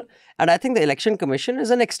accountable. And I think the Election Commission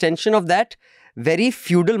is an extension of that very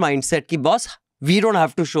feudal mindset ki, boss, we don't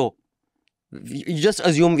have to show. You just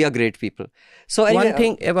assume we are great people. So anyway, one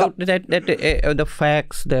thing about the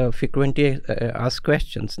facts, the frequently asked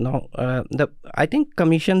questions. Now, I think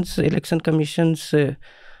election commission's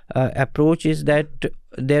approach is that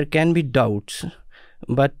there can be doubts,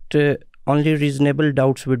 but only reasonable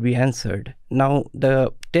doubts would be answered. Now,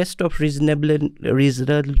 the test of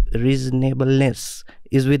reasonableness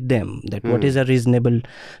is with them, that what is a reasonable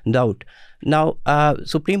doubt. Now,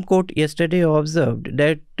 Supreme Court yesterday observed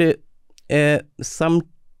that some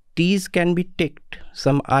T's can be ticked,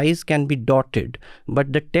 some I's can be dotted,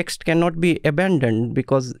 but the text cannot be abandoned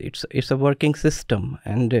because it's a working system.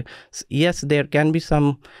 And yes, there can be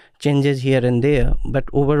some changes here and there, but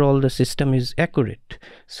overall the system is accurate.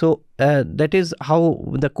 So that is how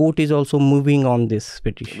the court is also moving on this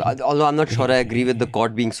petition. Although I'm not sure I agree with the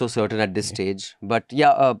court being so certain at this stage. But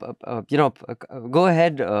yeah, go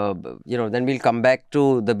ahead. Then we'll come back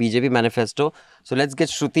to the BJP manifesto. So let's get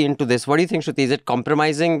Shruti into this. What do you think, Shruti? Is it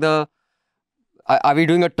compromising are we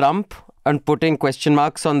doing a Trump and putting question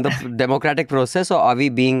marks on the democratic process, or are we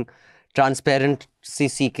being transparent,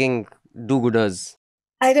 seeking do-gooders?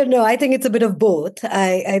 I don't know. I think it's a bit of both.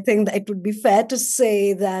 I think that it would be fair to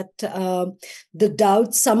say that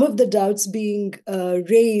some of the doubts being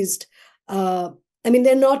raised,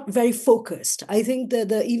 they're not very focused. I think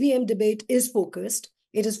the EVM debate is focused.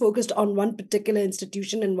 It is focused on one particular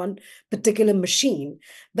institution and one particular machine.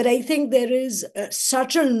 But I think there is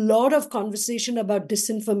such a lot of conversation about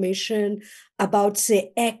disinformation, about,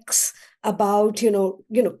 say, X, about,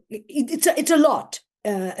 it's a lot.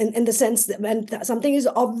 In the sense that when something is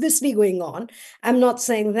obviously going on, I'm not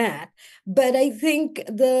saying that, but I think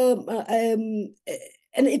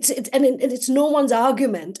it's no one's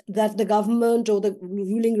argument that the government or the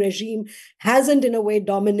ruling regime hasn't in a way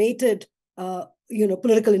dominated,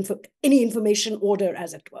 any information order,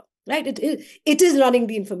 as it were, right? It is running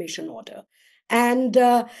the information order. And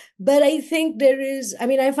but I think there is, I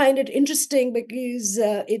mean, I find it interesting because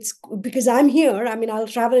because I'm here. I mean, I'll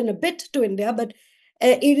travel in a bit to India, but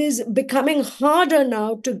it is becoming harder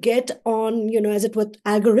now to get on, as it were,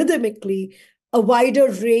 algorithmically, a wider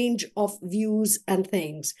range of views and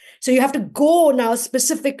things. So you have to go now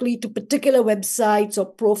specifically to particular websites or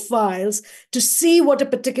profiles to see what a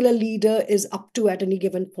particular leader is up to at any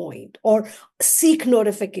given point, or seek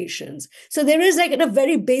notifications. So there is, like, at a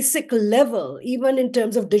very basic level, even in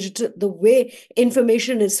terms of digital, the way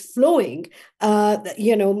information is flowing,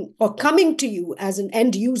 or coming to you as an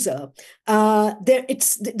end user,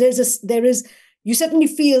 you certainly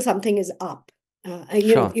feel something is up.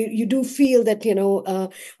 Sure. You do feel that,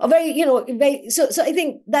 a very, so I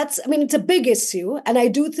think that's, I mean, it's a big issue. And I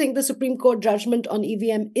do think the Supreme Court judgment on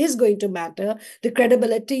EVM is going to matter. The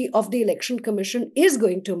credibility of the Election Commission is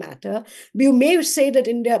going to matter. You may say that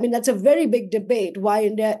India, I mean, that's a very big debate, why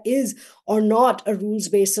India is or not a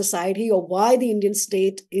rules-based society, or why the Indian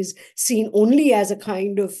state is seen only as a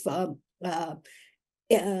kind of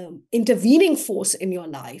intervening force in your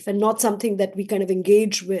life, and not something that we kind of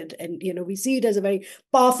engage with. And, we see it as a very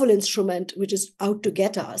powerful instrument which is out to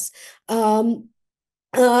get us.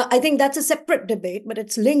 I think that's a separate debate, but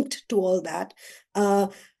it's linked to all that. I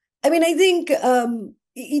mean, I think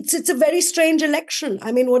it's a very strange election.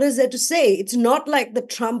 I mean, what is there to say? It's not like the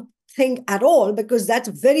Trump thing at all, because that's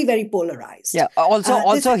very, very polarized. Yeah.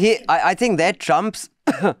 I think that Trump's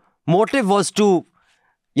motive was to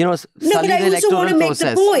no, but I also want to make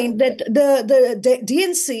the point that the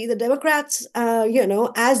DNC, the Democrats,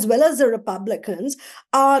 as well as the Republicans,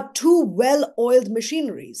 are two well-oiled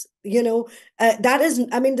machineries. That is,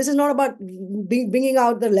 I mean, this is not about bringing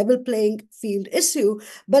out the level playing field issue,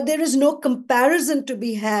 but there is no comparison to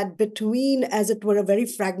be had between, as it were, a very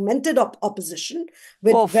fragmented opposition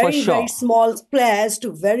with very small players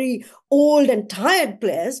to very old and tired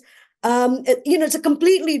players. It's a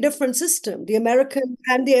completely different system. The American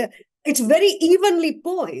and it's very evenly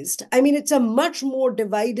poised. I mean, it's a much more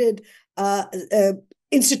divided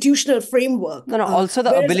institutional framework. Also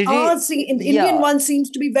the ability. The Indian one seems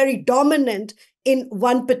to be very dominant in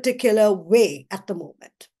one particular way at the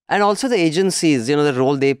moment. And also the agencies, the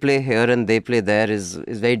role they play here and they play there is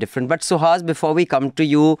very different. But Suhas, before we come to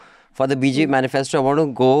you for the BJP manifesto, I want to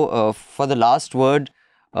go for the last word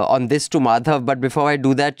on this to Madhav. But before I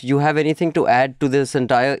do that, you have anything to add to this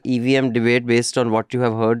entire EVM debate based on what you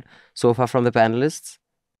have heard so far from the panelists?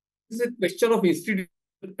 It's a question of institutional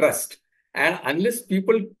trust. And unless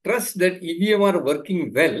people trust that EVM are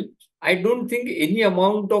working well, I don't think any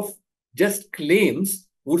amount of just claims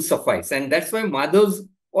would suffice. And that's why Madhav's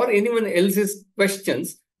or anyone else's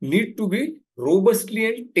questions need to be robustly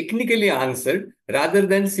and technically answered, rather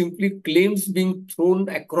than simply claims being thrown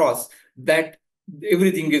across that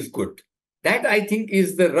everything is good. That, I think,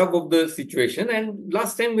 is the rub of the situation. And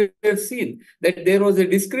last time we have seen that there was a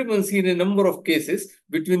discrepancy in a number of cases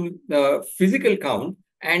between physical count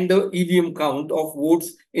and the EVM count of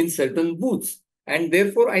votes in certain booths. And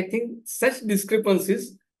therefore, I think such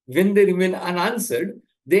discrepancies, when they remain unanswered,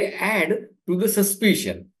 they add to the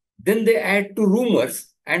suspicion. Then they add to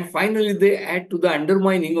rumors. And finally, they add to the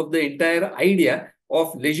undermining of the entire idea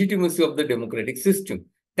of legitimacy of the democratic system.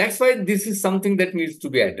 That's why this is something that needs to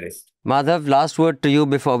be addressed. Madhav, last word to you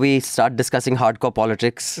before we start discussing hardcore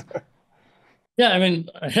politics. Yeah, I mean,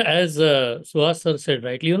 as Suhas sir said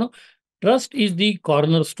rightly, trust is the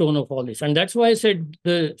cornerstone of all this. And that's why I said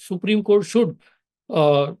the Supreme Court should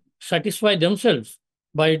satisfy themselves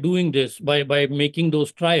by doing this, by making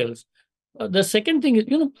those trials. The second thing is,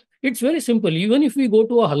 it's very simple. Even if we go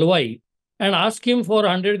to a halwai and ask him for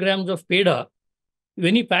 100 grams of peda,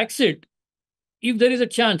 when he packs it, if there is a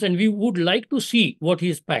chance, and we would like to see what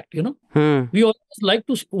he's packed, we always like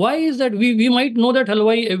to. Why is that? We might know that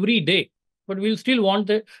halwai every day, but we'll still want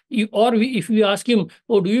that. If we ask him,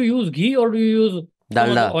 oh, do you use ghee or do you use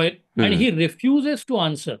oil? And he refuses to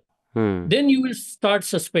answer, then you will start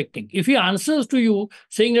suspecting. If he answers to you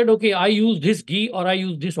saying that, okay, I use this ghee or I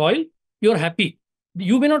use this oil, you're happy.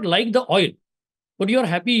 You may not like the oil, but you're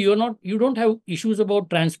happy. You don't have issues about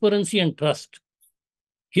transparency and trust.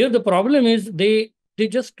 Here, the problem is they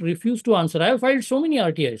just refuse to answer. I have filed so many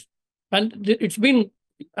RTIs, and it's been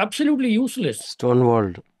absolutely useless.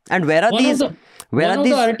 Stonewalled. And where are these? One of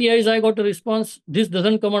the RTIs, I got a response. This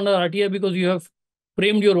doesn't come under RTI because you have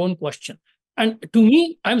framed your own question. And to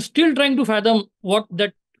me, I'm still trying to fathom what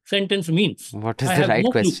that sentence means. What is the right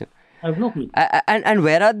question? I have no clue. And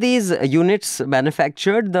where are these units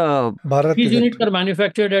manufactured? These units are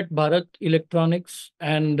manufactured at Bharat Electronics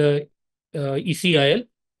and ECIL.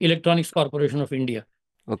 Electronics Corporation of India.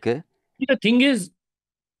 Okay. The thing is,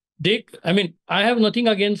 I have nothing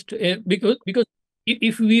against because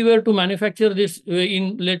if we were to manufacture this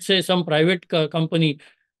in, let's say, some private company,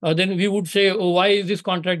 then we would say, oh, why is this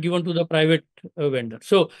contract given to the private vendor?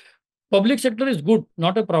 So public sector is good,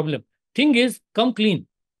 not a problem. Thing is, come clean.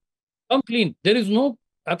 Come clean. There is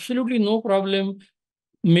absolutely no problem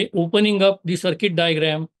opening up the circuit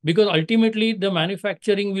diagram, because ultimately the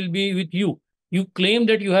manufacturing will be with you. You claim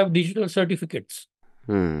that you have digital certificates.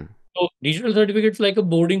 So digital certificates like a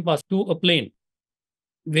boarding pass to a plane.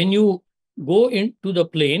 When you go into the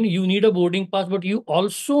plane, you need a boarding pass, but you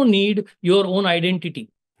also need your own identity.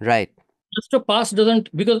 Right. Just a pass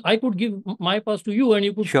doesn't, because I could give my pass to you and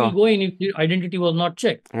you could still go in if the identity was not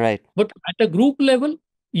checked. Right. But at a group level,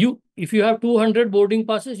 if you have 200 boarding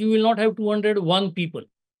passes, you will not have 201 people.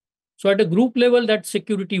 So at a group level, that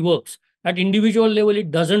security works. At individual level,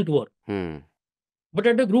 it doesn't work. But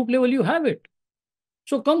at a group level, you have it.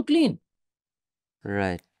 So come clean.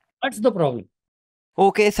 Right. That's the problem.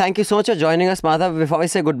 Okay, thank you so much for joining us, Madhav. Before I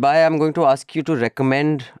say goodbye, I'm going to ask you to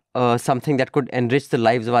recommend something that could enrich the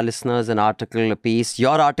lives of our listeners, an article, a piece.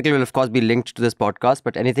 Your article will, of course, be linked to this podcast,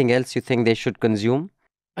 but anything else you think they should consume?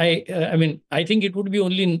 I think it would be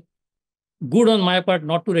only good on my part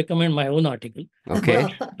not to recommend my own article. Okay.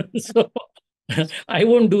 So I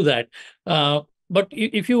won't do that. But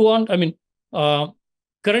if you want,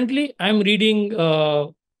 currently I'm reading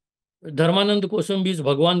Dharmanand Kosambi's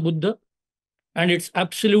Bhagwan Buddha, and it's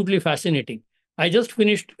absolutely fascinating. I just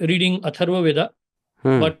finished reading Atharva Veda,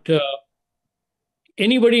 but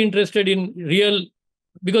anybody interested in real,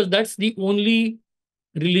 because that's the only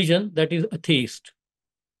religion that is atheist,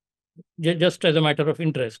 just as a matter of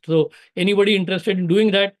interest. So anybody interested in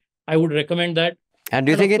doing that, I would recommend that. And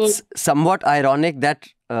do you think it's somewhat ironic that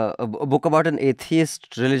a book about an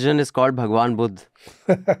atheist religion is called Bhagwan Buddha?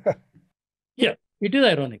 Yeah, it is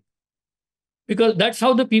ironic. Because that's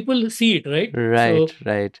how the people see it, right?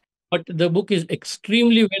 Right. But the book is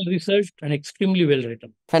extremely well researched and extremely well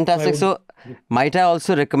written. Fantastic. So might I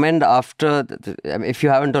also recommend, after, if you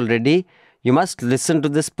haven't already, you must listen to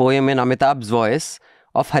this poem in Amitabh's voice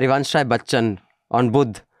of Harivansh Rai Bachchan on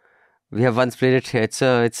Buddha. We have once played it here. It's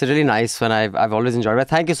a really nice one. I've always enjoyed it.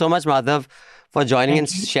 Thank you so much, Madhav, for joining and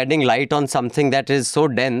shedding light on something that is so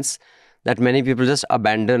dense that many people just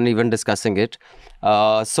abandon even discussing it.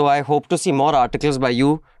 So I hope to see more articles by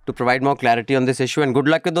you to provide more clarity on this issue. And good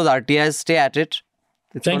luck with those RTIs. Stay at it.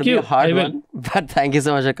 It's going to be a hard one. But thank you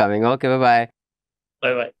so much for coming. Okay, bye-bye.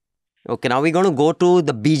 Bye-bye. Okay, now we're going to go to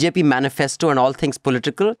the BJP manifesto and all things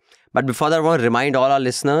political. But before that, I want to remind all our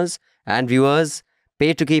listeners and viewers,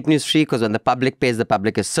 pay to keep news free, because when the public pays, the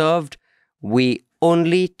public is served. We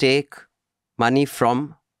only take money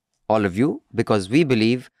from all of you because we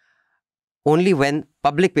believe only when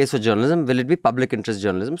public pays for journalism will it be public interest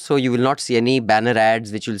journalism. So you will not see any banner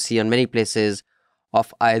ads, which you'll see on many places,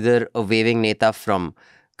 of either a waving neta from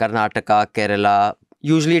Karnataka, Kerala.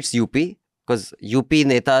 Usually it's UP, because UP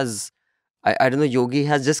netas, I don't know, Yogi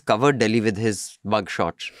has just covered Delhi with his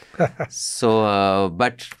mugshot. So,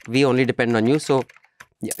 but we only depend on you. So,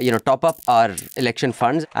 top up our election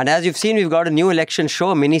funds. And as you've seen, we've got a new election show,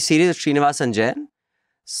 a mini series with Srinivas and Jain.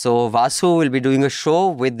 So Vasu will be doing a show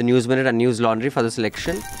with the News Minute and Newslaundry for this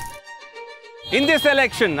election. In this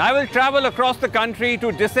election, I will travel across the country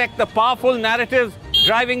to dissect the powerful narratives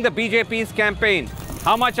driving the BJP's campaign.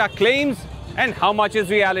 How much are claims and how much is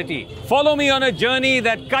reality? Follow me on a journey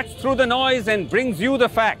that cuts through the noise and brings you the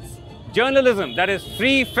facts. Journalism that is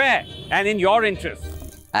free, fair, and in your interest.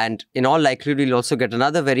 And in all likelihood, we'll also get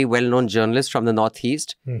another very well-known journalist from the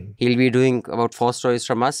Northeast. He'll be doing about 4 stories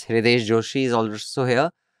from us. Hridesh Joshi is also here.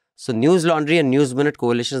 So Newslaundry and News Minute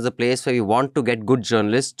Coalition is the place where we want to get good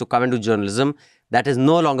journalists to come and do journalism that is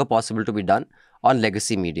no longer possible to be done on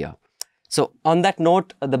legacy media. So on that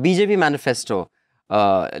note, the BJP manifesto,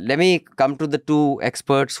 let me come to the 2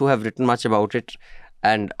 experts who have written much about it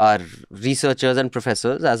and are researchers and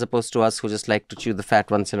professors, as opposed to us who just like to chew the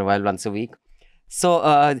fat once in a while, once a week. So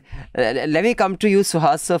let me come to you,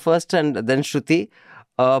 Suhas sir, first, and then Shruti.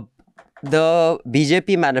 The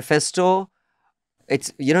BJP manifesto,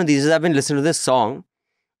 it's, these days I've been listening to this song,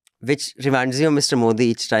 which reminds me of Mr. Modi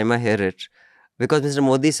each time I hear it. Because Mr.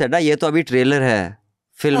 Modi said, ye to abhi trailer hai,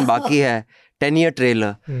 film baki hai, 10-year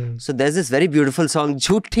trailer. So there's this very beautiful song,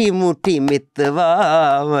 Jhuti Muti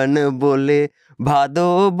Mitwa Van Bole,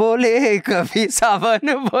 Bhado Bole, Kabhi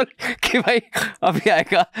Savan Bole, ki bhai abhi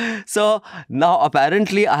aayega. So now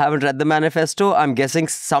apparently I haven't read the manifesto. I'm guessing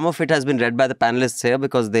some of it has been read by the panelists here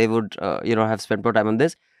because they would, have spent more time on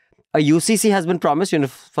this. A UCC has been promised,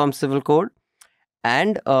 Uniform Civil Code,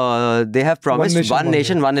 and they have promised one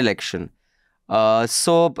nation, one election.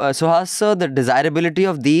 Suhas, sir, the desirability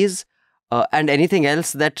of these and anything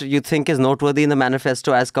else that you think is noteworthy in the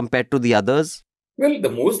manifesto as compared to the others? Well, the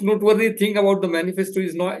most noteworthy thing about the manifesto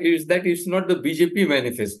is that it's not the BJP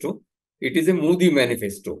manifesto. It is a Modi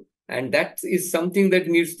manifesto. And that is something that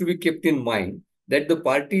needs to be kept in mind, that the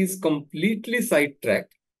party is completely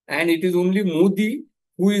sidetracked and it is only Modi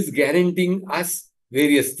who is guaranteeing us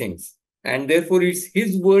various things. And therefore, it's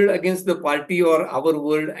his word against the party or our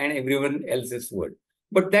word and everyone else's word.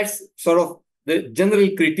 But that's sort of the general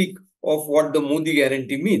critique of what the Modi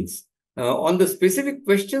guarantee means. On the specific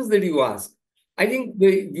questions that you ask, I think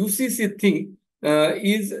the UCC thing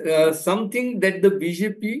is something that the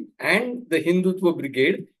BJP and the Hindutva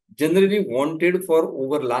brigade generally wanted for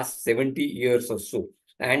over last 70 years or so.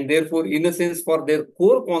 And therefore, in a sense, for their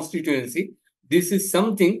core constituency, this is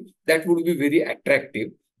something that would be very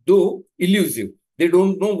attractive, though elusive. They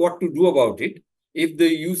don't know what to do about it. If the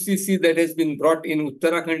UCC that has been brought in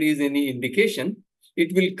Uttarakhand is any indication,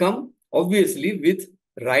 it will come obviously with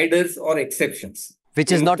riders or exceptions.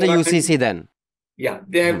 Which is not a UCC then? Yeah,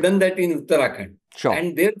 they have done that in Uttarakhand. Sure.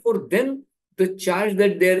 And therefore, then the charge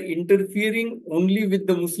that they are interfering only with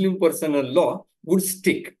the Muslim personal law would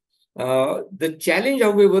stick. The challenge,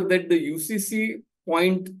 however, that the UCC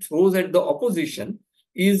point throws at the opposition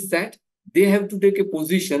is that they have to take a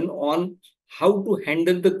position on how to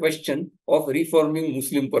handle the question of reforming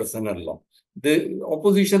Muslim personal law. The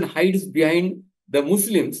opposition hides behind the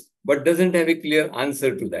Muslims but doesn't have a clear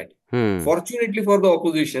answer to that. Fortunately for the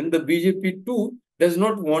opposition, the BJP too does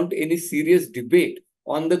not want any serious debate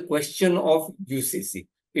on the question of UCC.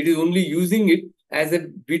 It is only using it as a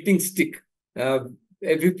beating stick, a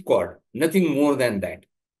whipcord, nothing more than that.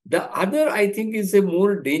 The other, I think, is a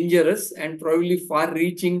more dangerous and probably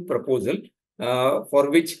far-reaching proposal for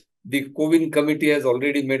which the COVID committee has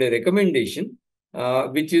already made a recommendation,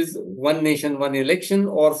 which is one nation, one election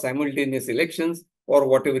or simultaneous elections or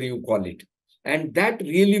whatever you call it. And that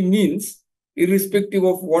really means, irrespective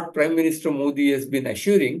of what Prime Minister Modi has been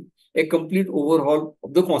assuring, a complete overhaul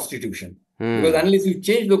of the constitution. Because unless you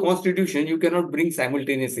change the constitution, you cannot bring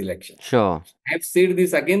simultaneous elections. Sure. I have said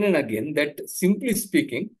this again and again that simply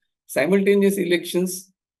speaking, simultaneous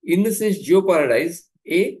elections, in the sense, jeopardize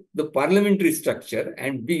A, the parliamentary structure,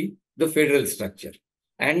 and B, the federal structure.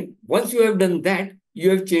 And once you have done that, you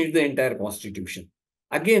have changed the entire constitution.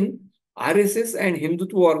 Again, RSS and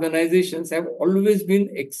Hindutva organizations have always been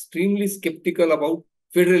extremely skeptical about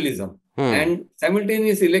federalism. And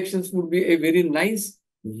simultaneous elections would be a very nice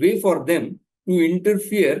way for them to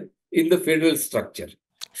interfere in the federal structure.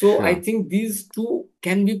 So I think these two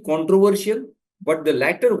can be controversial, but the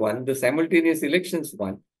latter one, the simultaneous elections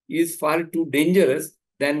one, is far too dangerous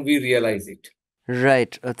than we realize it.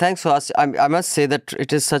 Right. Thanks, Suhas. I must say that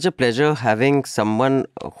it is such a pleasure having someone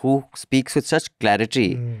who speaks with such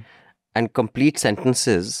clarity and complete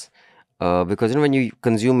sentences. Because when you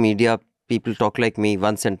consume media, people talk like me,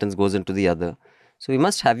 one sentence goes into the other. So we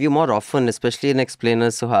must have you more often, especially in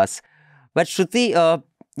explainers, Suhas. But Shruti,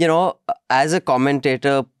 as a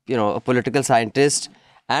commentator, a political scientist,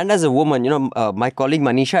 and as a woman, my colleague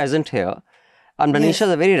Manisha isn't here. And Manisha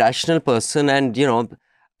is a very rational person and,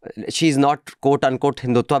 she's not quote-unquote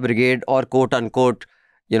Hindutva brigade or quote-unquote,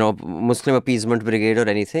 Muslim appeasement brigade or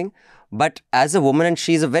anything. But as a woman, and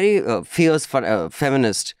she's a very fierce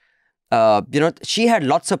feminist, she had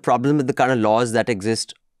lots of problems with the kind of laws that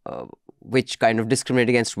exist, which kind of discriminate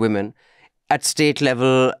against women at state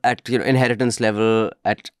level, at inheritance level,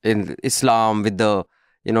 in Islam with the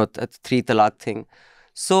three talaq thing.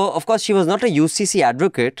 So of course she was not a UCC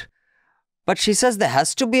advocate, but she says there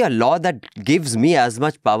has to be a law that gives me as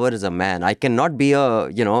much power as a man. I cannot be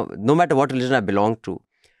no matter what religion I belong to.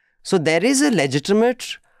 So there is a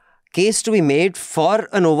legitimate case to be made for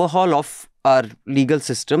an overhaul of our legal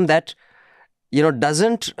system that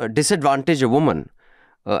doesn't disadvantage a woman.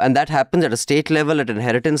 And that happens at a state level, at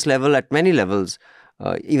inheritance level, at many levels,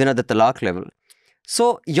 even at the talaq level.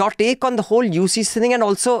 So your take on the whole UCC thing, and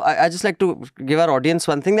also I just like to give our audience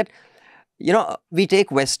one thing that, we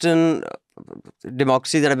take Western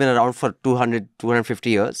democracies that have been around for 200, 250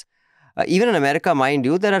 years. Even in America, mind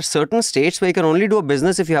you, there are certain states where you can only do a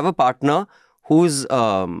business if you have a partner who's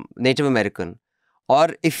Native American. Or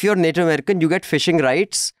if you're Native American, you get fishing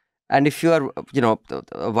rights. And if you are,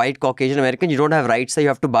 a white Caucasian American, you don't have rights there, you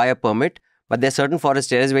have to buy a permit. But there are certain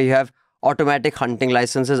forest areas where you have automatic hunting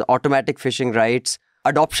licenses, automatic fishing rights.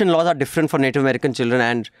 Adoption laws are different for Native American children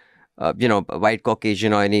and, white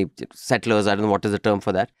Caucasian or any settlers. I don't know what is the term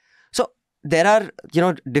for that. So there are,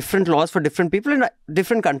 different laws for different people in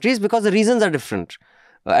different countries because the reasons are different.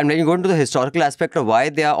 And when you go into the historical aspect of why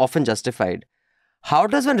they are often justified. How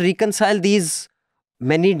does one reconcile these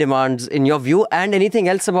many demands in your view, and anything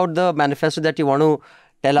else about the manifesto that you want to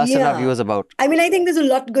tell us and our viewers about? I mean, I think there's a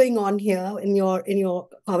lot going on here in your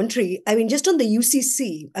commentary. I mean, just on the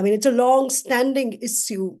UCC, I mean, it's a long-standing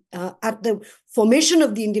issue at the formation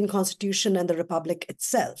of the Indian Constitution and the Republic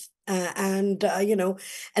itself. And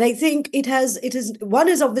I think one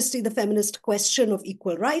is obviously the feminist question of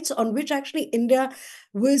equal rights, on which actually India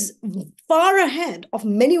was far ahead of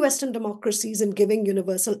many Western democracies in giving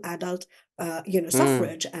universal adult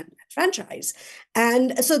suffrage and franchise.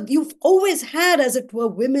 And so you've always had, as it were,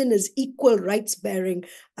 women as equal rights-bearing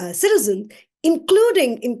citizens,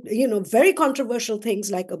 including in very controversial things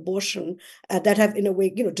like abortion that have in a way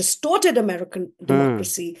distorted American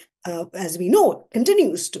democracy, as we know,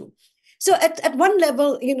 continues to. So at one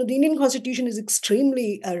level, the Indian Constitution is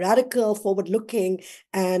extremely radical, forward-looking,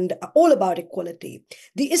 and all about equality.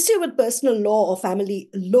 The issue with personal law or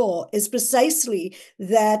family law is precisely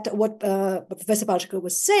that what Professor Palshikar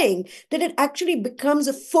was saying, that it actually becomes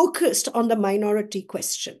focused on the minority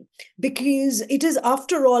question, because it is,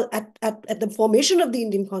 after all, at the formation of the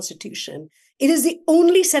Indian Constitution, it is the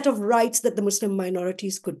only set of rights that the Muslim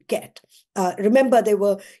minorities could get. Remember, they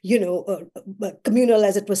were, communal,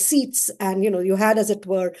 as it were, seats, and, you had, as it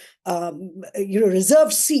were,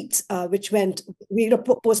 reserved seats, which went,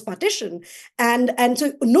 post-partition. And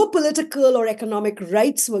so no political or economic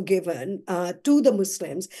rights were given to the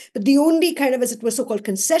Muslims, but the only kind of, as it were, so-called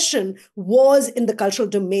concession was in the cultural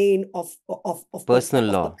domain of personal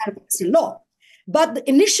law. But the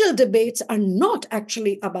initial debates are not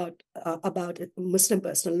actually about Muslim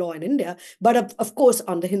personal law in India, but of course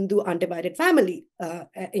on the Hindu undivided family,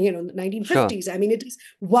 in the 1950s. Sure. I mean, it is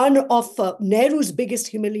one of Nehru's biggest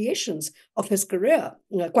humiliations of his career,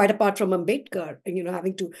 quite apart from Ambedkar,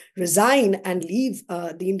 having to resign and leave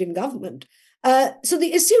the Indian government. So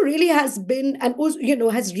the issue really has been, and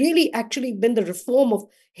has really actually been the reform of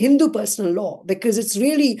Hindu personal law, because it's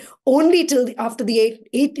really only after the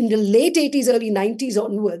in the late 80s, early 90s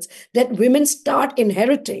onwards that women start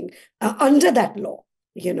inheriting under that law.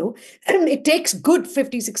 And it takes good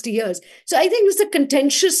 50, 60 years. So I think it's a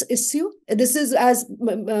contentious issue. This is, as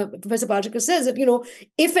Professor Palshikar says, that,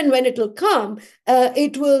 if and when it will come,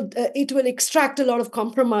 it will extract a lot of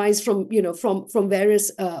compromise from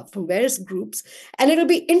various groups. And it'll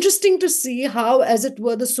be interesting to see how, as it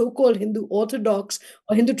were, the so-called Hindu orthodox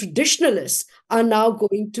or Hindu traditionalists are now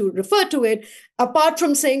going to refer to it, apart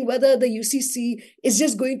from saying whether the UCC is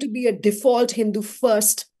just going to be a default Hindu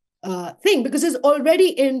first thing, because it's already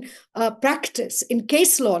in practice in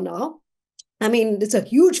case law now. I mean, it's a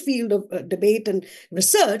huge field of debate and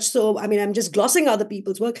research. So, I mean, I'm just glossing other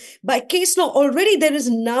people's work. By case law, already there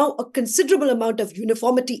is now a considerable amount of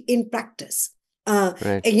uniformity in practice.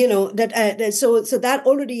 Right. So that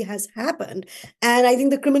already has happened. And I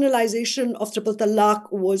think the criminalization of triple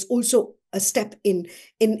talaq was also a step in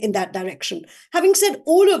that direction. Having said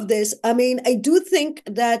all of this, I mean, I do think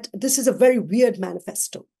that this is a very weird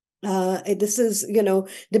manifesto. This is, the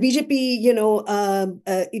BJP,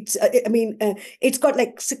 it's got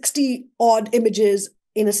like 60 odd images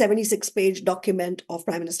in a 76-page document of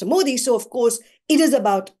Prime Minister Modi. So, of course, it is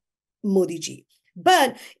about Modi ji.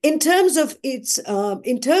 But in terms of as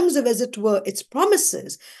it were, its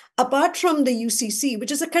promises, apart from the UCC,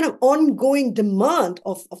 which is a kind of ongoing demand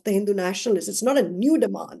of the Hindu nationalists, it's not a new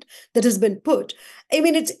demand that has been put. I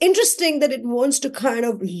mean, it's interesting that it wants to kind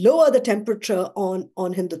of lower the temperature on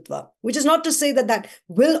Hindutva, which is not to say that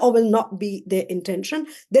will or will not be their intention.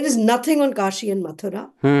 There is nothing on Kashi and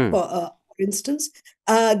Mathura, for instance.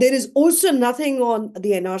 There is also nothing on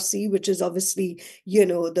the NRC, which is obviously,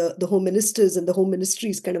 the home ministers and the home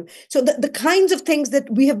ministries kind of. So the kinds of things that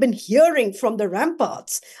we have been hearing from the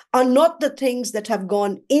ramparts are not the things that have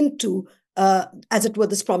gone into, as it were,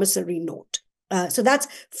 this promissory note. So that's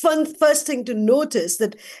first thing to notice,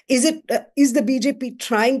 that is the BJP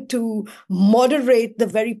trying to moderate the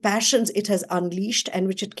very passions it has unleashed and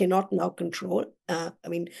which it cannot now control? I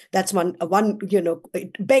mean, that's one,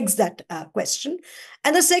 it begs that question.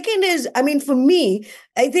 And the second is, I mean, for me,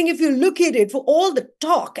 I think if you look at it, for all the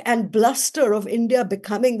talk and bluster of India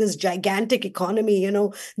becoming this gigantic economy,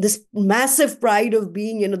 this massive pride of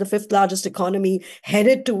being, the fifth largest economy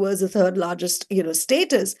headed towards the third largest,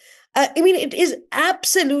 status, I mean, it is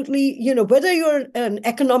absolutely, whether you're an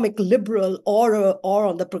economic liberal or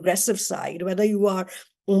on the progressive side, whether you are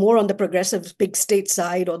more on the progressive big state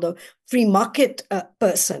side or the free market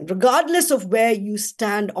person, regardless of where you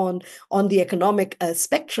stand on the economic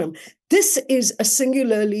spectrum, this is a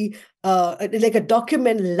singularly like a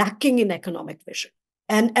document lacking in economic vision.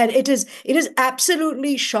 And it is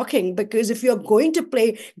absolutely shocking, because if you're going to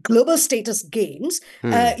play global status games,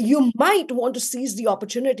 you might want to seize the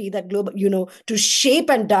opportunity that global, to shape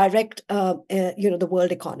and direct, the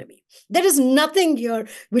world economy. There is nothing here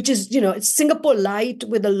which is, it's Singapore light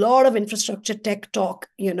with a lot of infrastructure tech talk,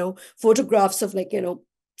 photographs of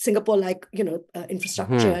Singapore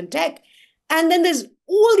infrastructure and tech. And then there's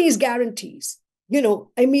all these guarantees.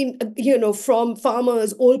 From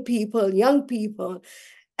farmers, old people, young people,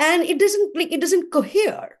 and it doesn't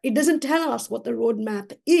cohere. It doesn't tell us what the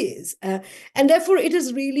roadmap is, and therefore it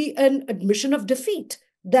is really an admission of defeat.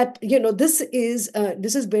 That this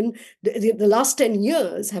has been the last 10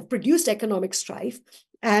 years have produced economic strife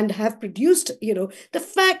and have produced the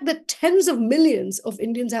fact that tens of millions of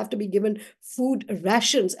Indians have to be given food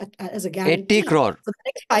rations as a guarantee 80 crore for the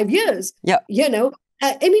next 5 years. Yeah,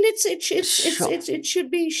 it should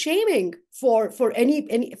be shaming for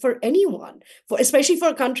anyone, especially for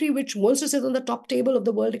a country which wants to sit on the top table of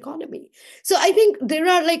the world economy. So I think there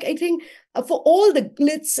are for all the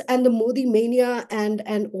glitz and the Modi mania and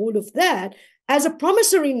all of that, as a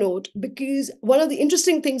promissory note, because one of the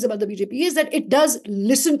interesting things about the BJP is that it does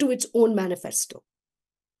listen to its own manifesto.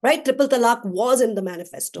 Right, triple talaq was in the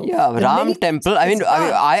manifesto. Yeah, Ram Temple.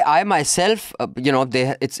 I myself,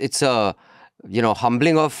 it's a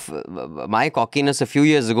humbling of my cockiness a few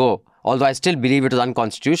years ago, although I still believe it was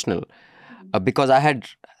unconstitutional, because I had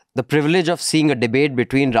the privilege of seeing a debate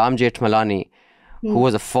between Ram Jethmalani, who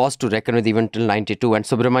was a force to reckon with even till 92, and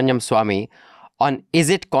Subramanyam Swamy on is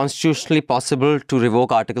it constitutionally possible to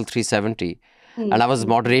revoke Article 370? And I was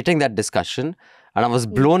moderating that discussion, and I was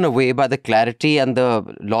blown away by the clarity and the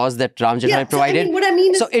laws that Ram Jethmalani provided.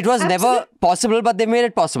 So it was never possible, but they made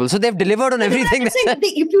it possible. So they've delivered on everything.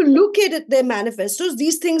 If you look at their manifestos,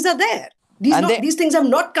 these things are there. These things have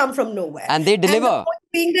not come from nowhere. And they deliver. And the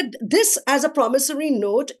point being that this, as a promissory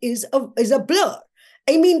note, is a blur.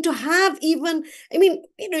 To have even,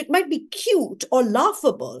 it might be cute or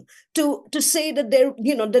laughable to say that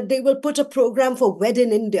that they will put a program for Wed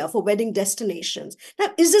in India, for wedding destinations. Now,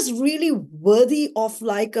 is this really worthy of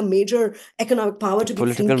a major economic power to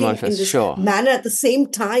be thinking in this manner at the same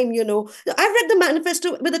time? I've read the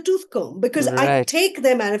manifesto with a tooth comb because I take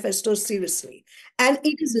their manifestos seriously. And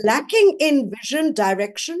it is lacking in vision,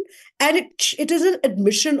 direction, and it is an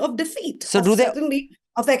admission of defeat. So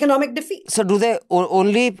of economic defeat. So do they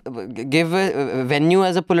only give a venue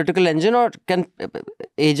as a political engine, or can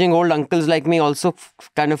aging old uncles like me also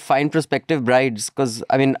kind of find prospective brides? Because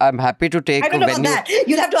I'm happy to take. I don't know about that.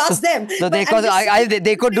 You'll have to ask them. So they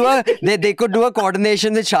could do a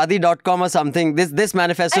coordination with Shadi.com or something. This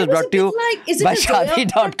manifesto is brought to you by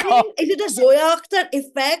Shadi.com. Is it a Zoya Akhtar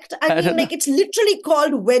effect? It's literally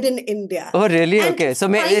called Wed in India. Oh, really? And okay. So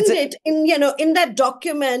it's it in that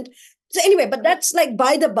document. So anyway, but that's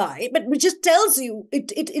by the by, but which just tells you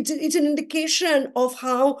it's an indication of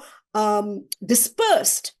how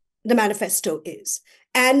dispersed the manifesto is.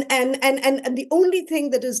 And the only thing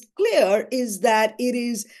that is clear is that it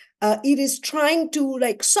is trying to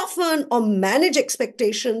soften or manage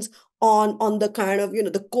expectations on the kind of,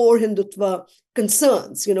 the core Hindutva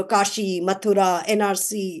concerns, Kashi, Mathura,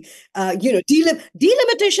 NRC,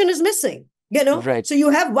 delimitation is missing. Right. So you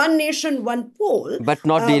have one nation, one poll. But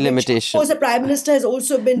not delimitation. Of course, the Prime Minister has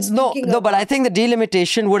also been speaking No, but I think the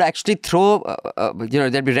delimitation would actually throw,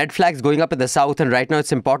 there'd be red flags going up in the south. And right now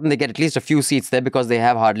it's important they get at least a few seats there because they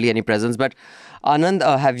have hardly any presence. But Anand,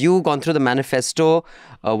 have you gone through the manifesto?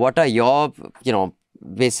 What are your,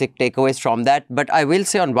 basic takeaways from that? But I will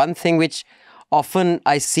say on one thing which often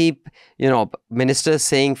I see, ministers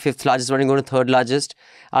saying fifth largest, wanting to go to third largest.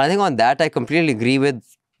 And I think on that, I completely agree with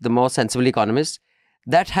the more sensible economists.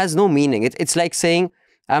 That has no meaning. It's like saying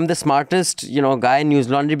I'm the smartest, guy in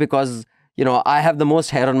Newslaundry because, I have the most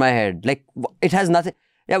hair on my head. It has nothing.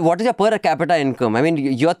 Yeah, what is your per capita income?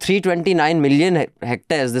 You're 329 million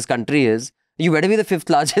hectares this country is. You better be the fifth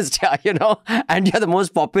largest, and you're the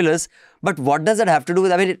most populous. But what does that have to do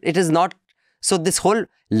with, it is not. So this whole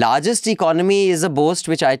largest economy is a boast,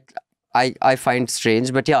 which I find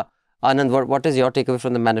strange. But yeah, Anand, what is your takeaway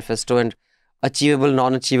from the manifesto and achievable,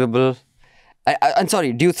 non-achievable? I'm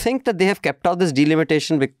sorry, do you think that they have kept out this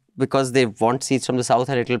delimitation because they want seats from the south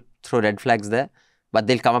and it'll throw red flags there, but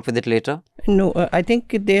they'll come up with it later? No, I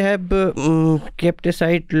think they have kept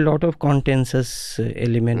aside a lot of consensus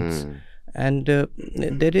elements. And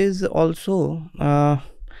there is also,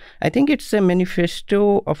 I think it's a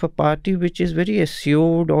manifesto of a party which is very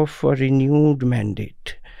assured of a renewed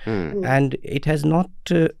mandate. And it has not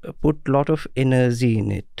put a lot of energy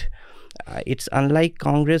in it. It's unlike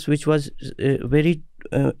Congress, which was very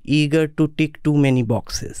eager to tick too many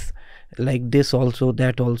boxes. like this also,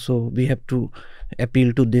 that also. We have to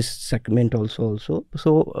appeal to this segment also. So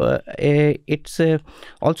it's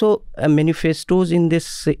also manifestos in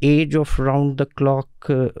this age of round the clock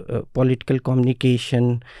political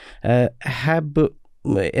communication have.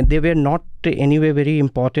 They were not anyway very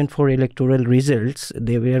important for electoral results.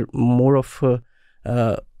 They were more of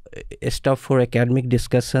stuff for academic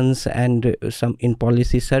discussions and some in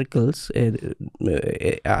policy circles.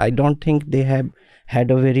 I don't think they have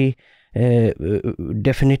had a very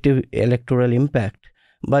definitive electoral impact.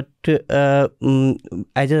 But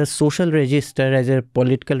as a social register, as a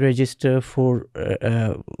political register for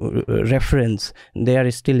reference, they are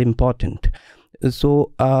still important.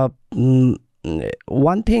 So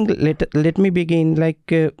one thing, let me begin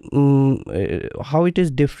like how it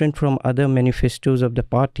is different from other manifestos of the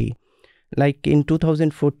party. Like in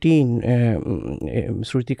 2014,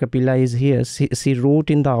 Shruti Kapila is here. She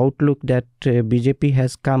wrote in the Outlook that BJP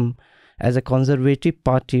has come as a conservative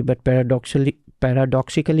party, but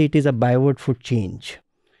paradoxically it is a byword for change.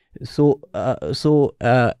 So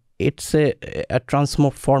it's a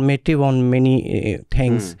transformative on many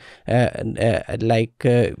things, like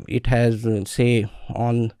it has, say,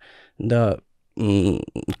 on the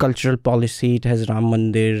cultural policy, it has Ram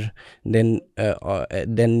Mandir, then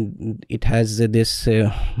it has this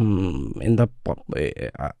in the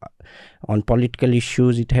on political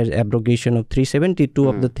issues, it has abrogation of 372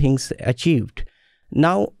 of the things achieved.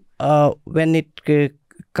 Now when it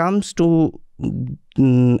comes to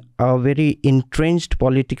a very entrenched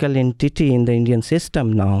political entity in the Indian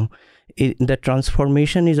system now, the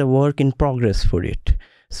transformation is a work in progress for it.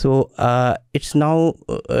 So it's now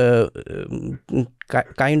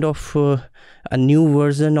kind of a new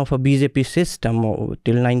version of a BJP system.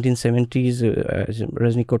 Till 1970s, as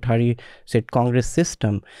Rajni Kothari said, Congress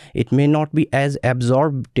system. It may not be as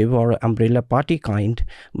absorptive or umbrella party kind,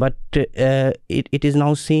 but it is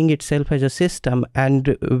now seeing itself as a system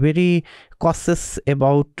and very cautious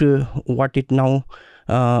about what it now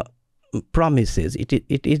promises.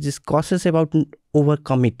 It is cautious about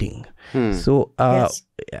overcommitting. So yes.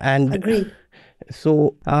 And agreed.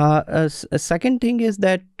 So a second thing is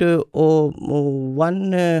that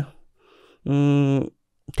one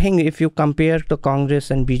thing, if you compare the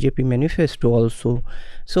Congress and BJP manifesto also,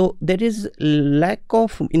 so there is lack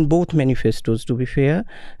of, in both manifestos to be fair,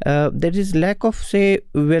 there is lack of, say,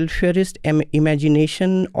 welfarist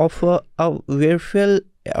imagination of a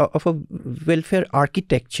welfare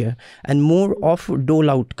architecture and more of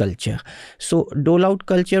dole-out culture. So dole-out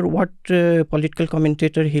culture, what political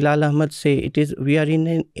commentator Hilal Ahmed say, it is, we are in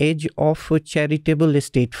an age of charitable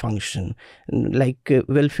state function, like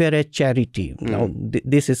welfare as charity. Now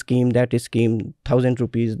this scheme, that scheme, 1,000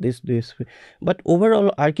 rupees, this. But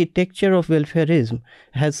overall architecture of welfareism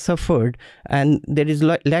has suffered, and there is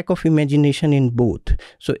lack of imagination in both.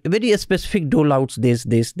 So very specific dole-outs, this.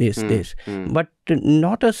 But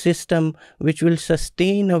not a system which will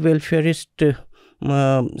sustain a welfarist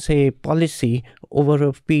say policy over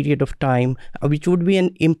a period of time, which would be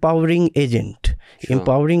an empowering agent. Sure.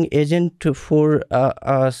 Empowering agent for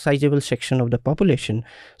a sizable section of the population.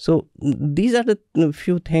 So these are the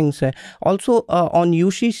few things. Also on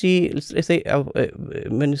UCC, say,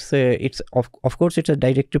 it's of course it's a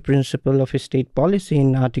directive principle of a state policy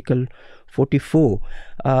in Article 44.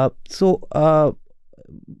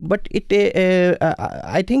 But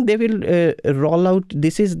I think they will roll out.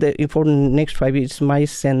 This is for next 5 years. It's my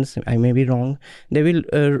sense. I may be wrong. They will.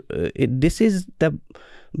 This is the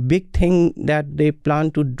big thing that they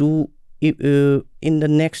plan to do in the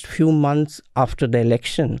next few months after the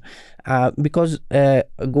election, because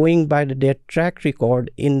going by their track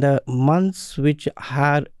record in the months which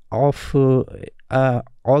are of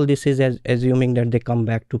all this is assuming that they come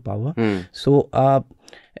back to power. So.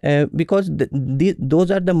 Because those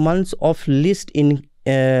are the months of least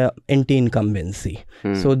anti-incumbency.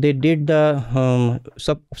 So they did the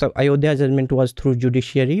Ayodhya judgment was through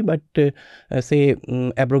judiciary, but say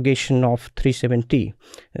abrogation of 370,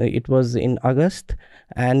 it was in August,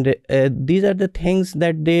 and these are the things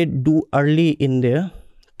that they do early in their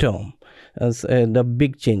term, as the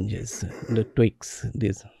big changes, the tweaks.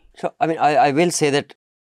 These. So I mean, I will say that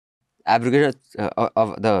abrogation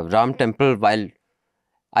of the Ram temple, while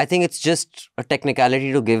I think it's just a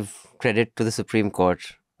technicality to give credit to the Supreme Court.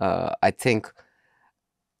 I think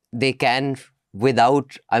they can,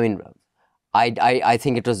 without, I mean, I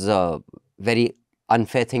think it was a very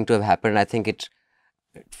unfair thing to have happened. I think it,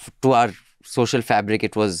 to our social fabric,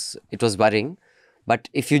 it was worrying. But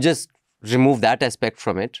if you just remove that aspect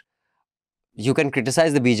from it, you can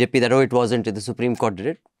criticize the BJP that, oh, it wasn't, the Supreme Court did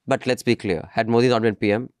it. But let's be clear, had Modi not been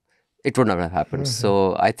PM, it would not have happened.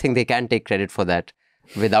 So I think they can take credit for that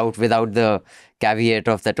without the caveat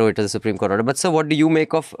of that, oh, it is a Supreme Court order. But sir, what do you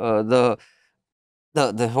make of the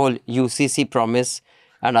whole UCC promise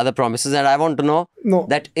and other promises? And I want to know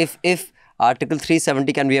that if Article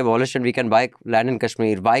 370 can be abolished and we can buy land in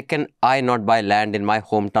Kashmir, why can I not buy land in my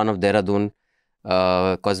hometown of Dehradun?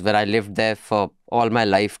 Because when I lived there for all my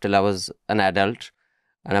life till I was an adult,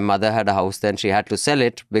 and my mother had a house there and she had to sell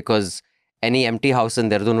it because any empty house in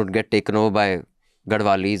Dehradun would get taken over by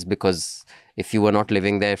Gadwalis, because if you were not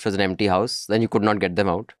living there, if it was an empty house, then you could not get them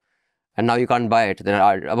out. And now you can't buy it. Then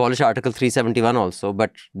abolish Article 371 also,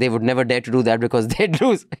 but they would never dare to do that because they'd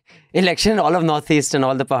lose election in all of Northeast and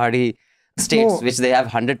all the Pahadi states, which they have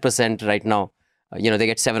 100% right now. They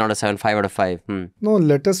get 7 out of 7, 5 out of 5. No,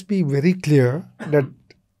 let us be very clear that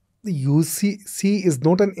the UCC is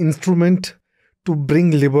not an instrument to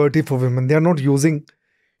bring liberty for women. They are not using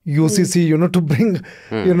UCC, to bring,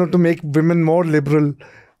 to make women more liberal.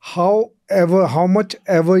 However, how much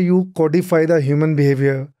ever you codify the human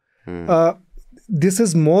behavior, this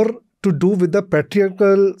is more to do with the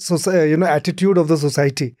patriarchal attitude of the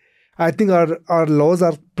society. I think our laws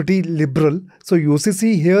are pretty liberal. So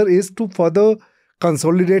UCC here is to further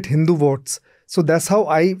consolidate Hindu votes. So that's how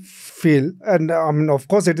I feel. And of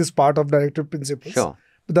course, it is part of directive principles. Sure.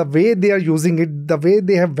 But the way they are using it, the way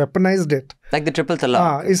they have weaponized it. Like the triple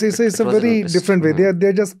talaq. It's a very different way.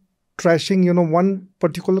 They're just trashing, one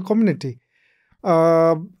particular community.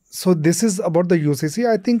 So this is about the UCC.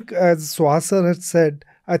 I think, as Suhas sir had said,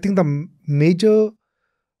 I think the major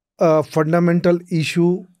fundamental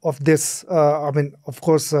issue of this, of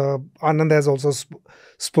course, Anand has also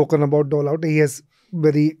spoken about dole out. He has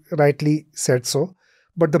very rightly said so.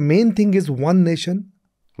 But the main thing is one nation,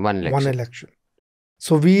 one election.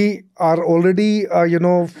 So we are already,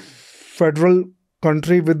 federal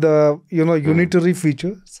country with the, unitary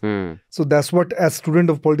features. So that's what, as student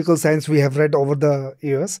of political science, we have read over the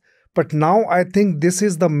years. But now I think this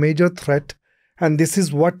is the major threat. And this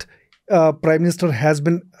is what Prime Minister has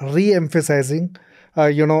been re-emphasizing,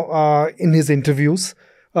 in his interviews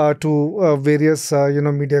to various,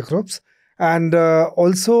 media groups. And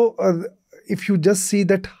also, if you just see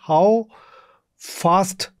that how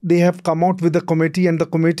fast they have come out with the committee, and the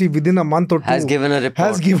committee within a month or two has given a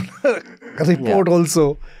report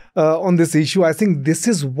also on this issue. I think this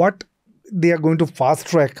is what they are going to fast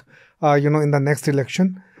track, in the next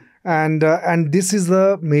election. And this is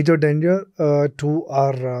the major danger to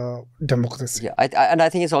our democracy. Yeah, and I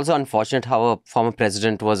think it's also unfortunate how a former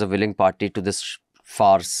president was a willing party to this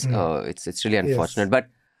farce. It's really unfortunate. Yes.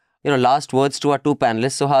 But, last words to our two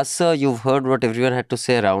panelists. So, Suhas sir, you've heard what everyone had to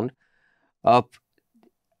say around.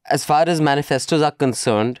 As far as manifestos are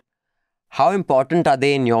concerned, how important are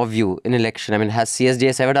they in your view in election? I mean, has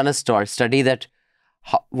CSDS ever done a study that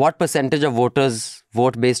what percentage of voters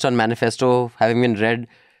vote based on manifesto having been read,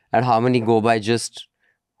 and how many go by just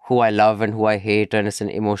who I love and who I hate, and it's an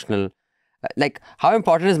emotional... how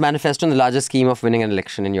important is manifesto in the larger scheme of winning an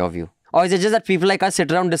election in your view? Or is it just that people like us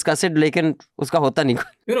sit around, discuss it, lekin uska hota nahi?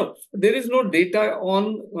 There is no data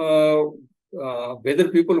on whether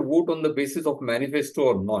people vote on the basis of manifesto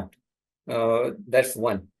or not. That's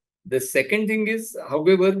one. The second thing is,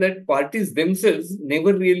 however, that parties themselves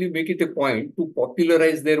never really make it a point to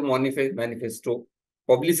popularize their manifesto,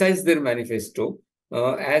 publicize their manifesto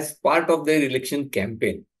as part of their election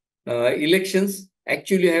campaign. Elections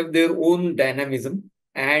actually have their own dynamism,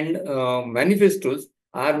 and manifestos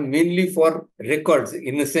are mainly for records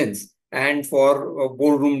in a sense, and for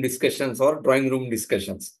boardroom discussions or drawing room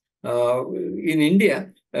discussions. In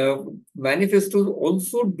India, manifestos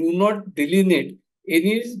also do not delineate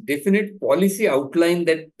any definite policy outline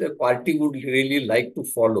that the party would really like to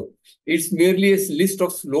follow. It's merely a list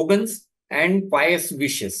of slogans and pious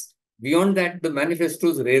wishes. Beyond that, the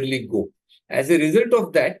manifestos rarely go. As a result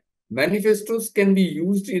of that, manifestos can be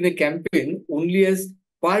used in a campaign only as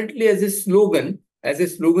partly as a slogan, as a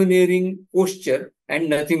sloganeering posture, and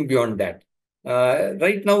nothing beyond that.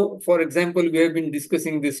 Right now, for example, we have been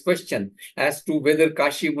discussing this question as to whether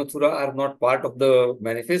Kashi, Mathura are not part of the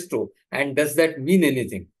manifesto, and does that mean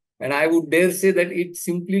anything? And I would dare say that it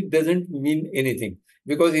simply doesn't mean anything,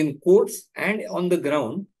 because in courts and on the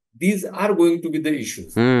ground, these are going to be the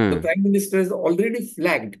issues. The Prime Minister has already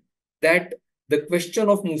flagged that the question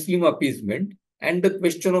of Muslim appeasement and the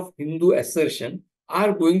question of Hindu assertion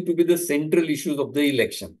are going to be the central issues of the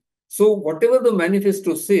election. So whatever the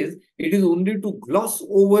manifesto says, it is only to gloss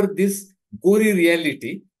over this gory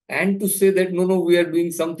reality and to say that, no, we are doing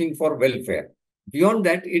something for welfare. Beyond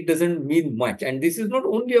that, it doesn't mean much. And this is not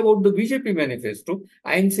only about the BJP manifesto.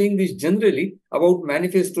 I am saying this generally about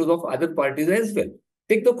manifestos of other parties as well.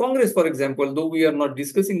 Take the Congress, for example, though we are not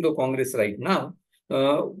discussing the Congress right now.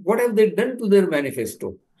 What have they done to their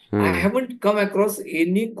manifesto? I haven't come across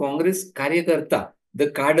any Congress Karyakarta,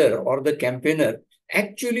 the cadre or the campaigner,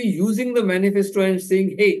 actually using the manifesto and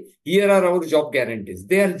saying, hey, here are our job guarantees.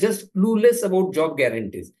 They are just clueless about job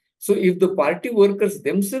guarantees. So if the party workers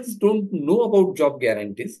themselves don't know about job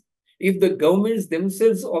guarantees, if the governments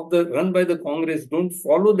themselves run by the Congress don't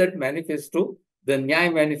follow that manifesto, the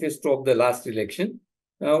Nyay manifesto of the last election,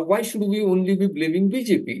 why should we only be blaming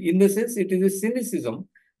BJP? In the sense, it is a cynicism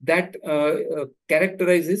that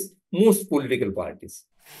characterizes most political parties.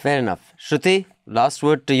 Fair enough. Shruti, last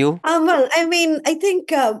word to you. Well, I mean, I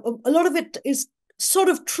think a lot of it is sort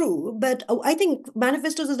of true, but I think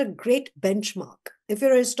manifestos is a great benchmark. If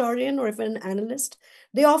you're a historian or if you're an analyst,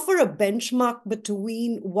 they offer a benchmark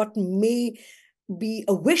between what may be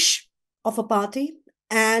a wish of a party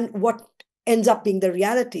and what ends up being the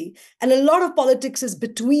reality. And a lot of politics is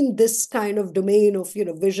between this kind of domain of,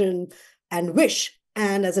 vision and wish,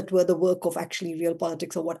 and as it were, the work of actually real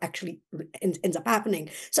politics or what actually ends up happening.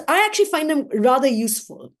 So I actually find them rather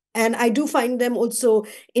useful. And I do find them also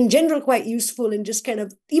in general quite useful in just kind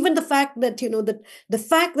of, even the fact that,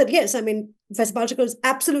 yes, I mean, Professor Palshikar is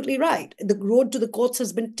absolutely right. The road to the courts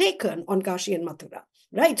has been taken on Kashi and Mathura.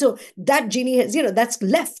 Right. So that genie has, that's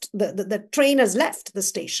left. The train has left the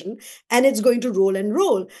station and it's going to roll and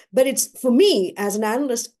roll. But it's, for me as an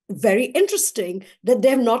analyst, very interesting that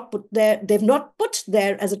they've not put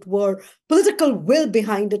their, as it were, political will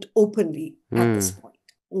behind it openly at this point.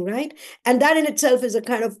 Right. And that in itself is a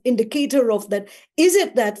kind of indicator of that. Is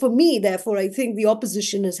it that for me, therefore, I think the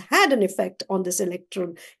opposition has had an effect on this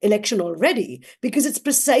election already, because it's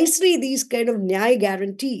precisely these kind of Nyay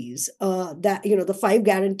guarantees that, the 5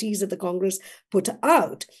 guarantees that the Congress put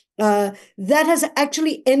out that has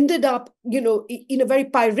actually ended up, in a very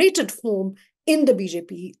pirated form in the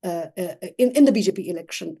BJP in the BJP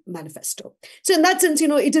election manifesto. So in that sense,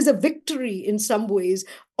 it is a victory in some ways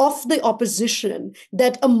of the opposition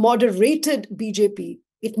that a moderated BJP,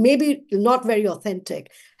 it may be not very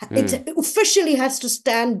authentic, it officially has to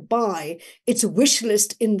stand by its wish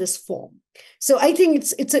list in this form. So I think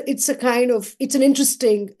it's an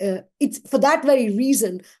interesting, it's for that very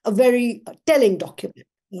reason, a very telling document.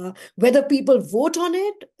 Whether people vote on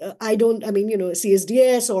it,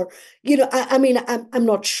 CSDS or, I'm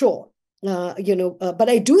not sure, but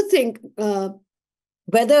I do think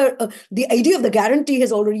whether the idea of the guarantee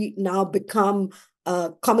has already now become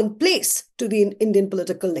commonplace to the Indian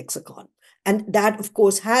political lexicon. And that, of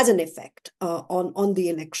course, has an effect on the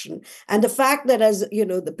election. And the fact that, as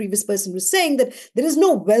the previous person was saying, that there is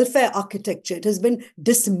no welfare architecture. It has been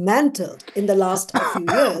dismantled in the last few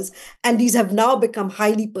years. And these have now become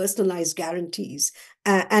highly personalized guarantees.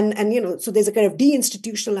 So there's a kind of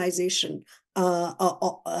deinstitutionalization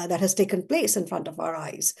that has taken place in front of our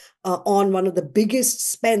eyes on one of the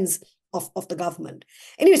biggest spends of the government.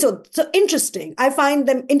 Anyway, so interesting. I find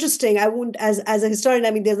them interesting. I won't, as a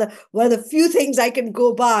historian, there's one of the few things I can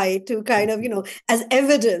go by to kind of, as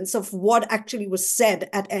evidence of what actually was said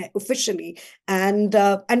officially, and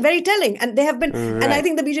very telling. And they have been, right. And I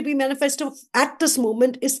think the BJP manifesto at this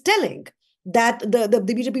moment is telling that the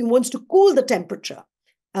BJP wants to cool the temperature.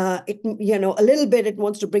 A little bit, it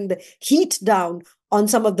wants to bring the heat down on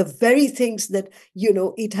some of the very things that,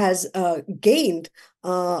 it has gained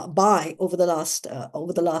by over the last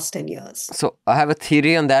 10 years. So I have a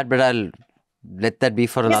theory on that, but I'll let that be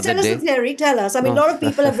for another day. Tell us a theory. Tell us. A lot of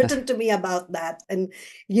people have written to me about that, and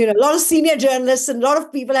a lot of senior journalists and a lot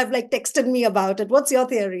of people have texted me about it. What's your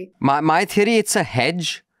theory? My theory, it's a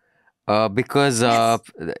hedge, because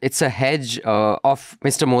it's a hedge of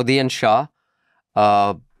Mr. Modi and Shah,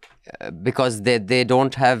 because they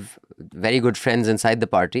don't have very good friends inside the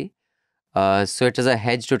party. So it is a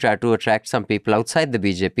hedge to try to attract some people outside the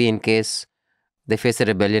BJP in case they face a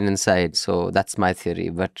rebellion inside. So that's my theory.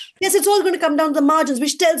 But yes, it's all going to come down to the margins,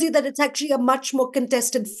 which tells you that it's actually a much more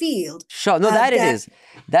contested field. Sure, no, it is.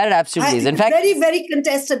 That it absolutely is. In fact, very, very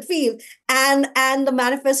contested field, and the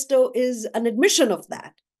manifesto is an admission of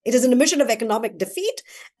that. It is an admission of economic defeat,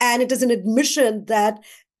 and it is an admission that,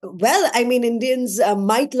 Indians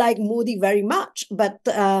might like Modi very much, but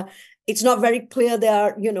it's not very clear they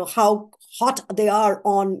are, how hot they are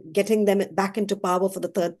on getting them back into power for the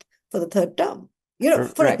third term.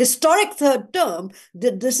 For a historic third term,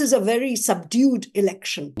 this is a very subdued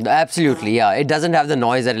election. Absolutely, yeah. It doesn't have the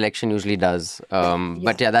noise that election usually does.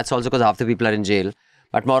 But that's also because half the people are in jail.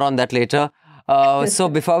 But more on that later. So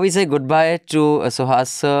before we say goodbye to Suhas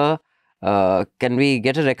sir, can we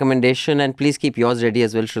get a recommendation? And please keep yours ready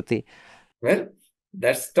as well, Shruti. Well,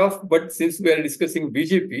 that's tough. But since we are discussing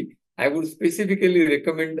BJP, I would specifically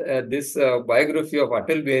recommend this biography of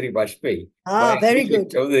Atal Bihari Vajpayee by Very Abhishek good.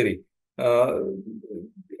 Chaudhary.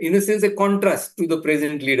 In a sense, a contrast to the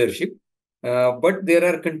present leadership. But there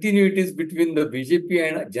are continuities between the BJP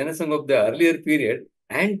and Janasangh of the earlier period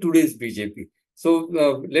and today's BJP. So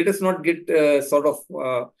let us not get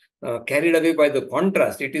carried away by the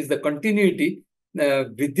contrast. It is the continuity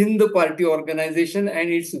within the party organization and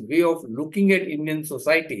its way of looking at Indian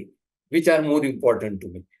society which are more important to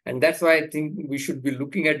me. And that's why I think we should be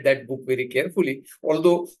looking at that book very carefully,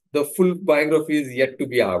 although the full biography is yet to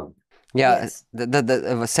be out. Yeah, Yes.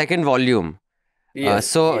 the second volume.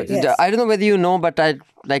 Yes, yes. I don't know whether you know, but I'd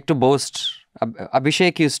like to boast.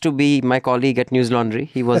 Abhishek used to be my colleague at Newslaundry.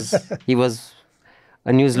 He was a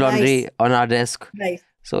Newslaundry Nice. on our desk. Nice.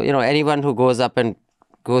 So, anyone who goes out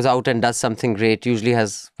and does something great usually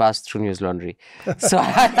has passed through Newslaundry. So,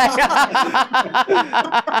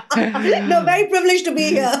 No, very privileged to be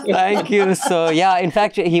here. thank you. So, yeah, in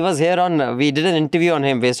fact, he was here we did an interview on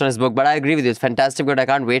him based on his book, but I agree with you. It's fantastic, but I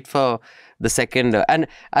can't wait for the second. And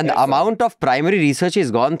the amount of primary research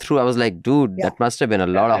he's gone through, I was like, dude, that must have been a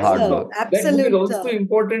lot of hard work. That book is also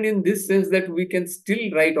important in this sense that we can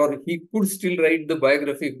still write, or he could still write the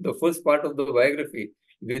biography, the first part of the biography,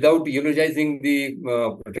 without eulogizing the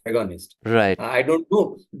protagonist. Right. I don't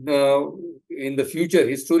know. In the future,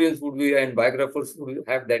 historians would be and biographers would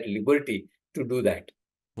have that liberty to do that.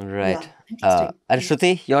 Right. Interesting. And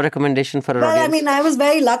Shruti, your recommendation for our Well, audience? I mean, I was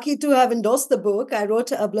very lucky to have endorsed the book. I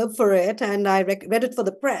wrote a blurb for it and I read it for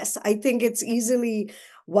the press. I think it's easily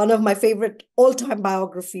one of my favorite all-time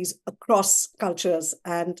biographies across cultures.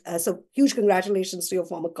 And so huge congratulations to your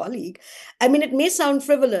former colleague. I mean, it may sound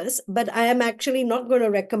frivolous, but I am actually not going to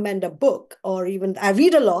recommend a book or even, I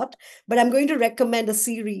read a lot, but I'm going to recommend a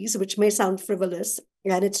series which may sound frivolous.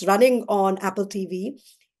 And it's running on Apple TV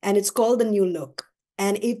and it's called The New Look.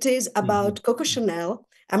 And it is about Coco Chanel.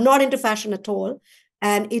 I'm not into fashion at all.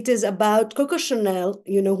 And it is about Coco Chanel,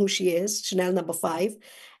 you know who she is, Chanel No. 5,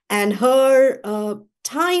 and her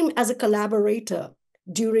time as a collaborator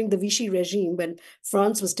during the Vichy regime when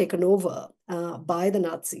France was taken over by the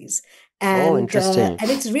Nazis. And, interesting. And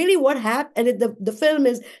it's really what happened. And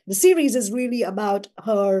the series is really about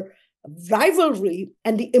her rivalry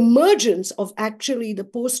and the emergence of actually the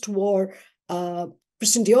post-war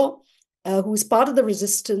Christian Dior, who's part of the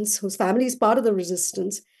resistance, whose family is part of the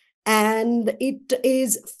resistance. And it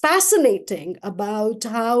is fascinating about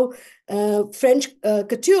how French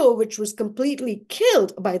couture, which was completely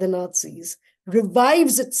killed by the Nazis,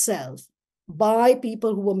 revives itself by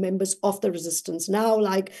people who were members of the resistance. Now,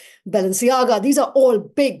 like Balenciaga, these are all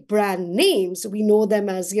big brand names. We know them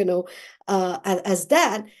as, as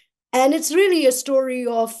that. And it's really a story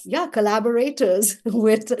of collaborators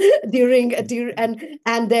with during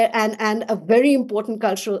and a very important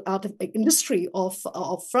cultural art industry of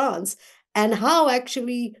France, and how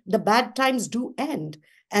actually the bad times do end.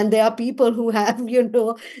 And there are people who have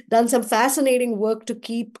done some fascinating work to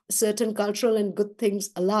keep certain cultural and good things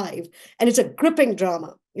alive. And it's a gripping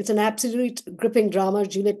drama. It's an absolute gripping drama.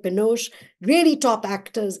 Juliette Binoche, really top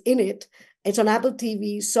actors in it. It's on Apple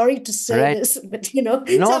TV. Sorry to say this, but so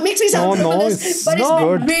it makes me sound frivolous, but it's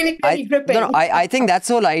really, really gripping. I think that's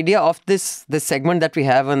the whole idea of this segment that we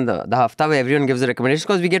have on the Hafta, where everyone gives a recommendation,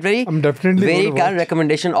 because we get very kind of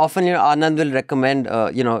recommendation. Often, Anand will recommend,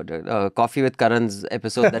 Coffee with Karan's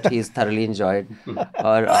episode that he's thoroughly enjoyed.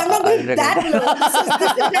 Or I'm not going that low.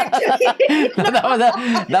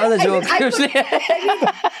 That was a joke.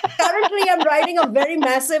 Currently, I'm writing a very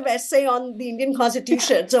massive essay on the Indian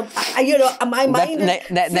Constitution. So, my mind is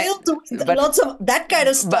filled with lots of that kind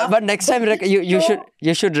of stuff. But next time, you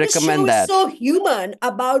should recommend that. The show is so human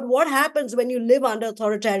about what happens when you live under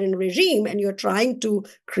authoritarian regime and you're trying to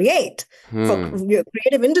create for your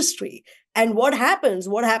creative industry. And what happens?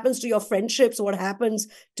 What happens to your friendships? What happens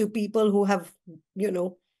to people who have,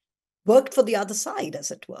 worked for the other side, as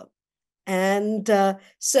it were? And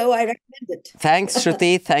so I recommend it. Thanks,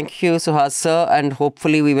 Shruti. Thank you, Suhas sir. And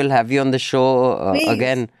hopefully we will have you on the show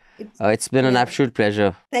again. It's been an absolute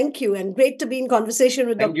pleasure. Thank you. And great to be in conversation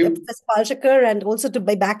with Dr. Suhas Palshikar, and also to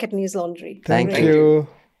be back at Newslaundry. Thank you.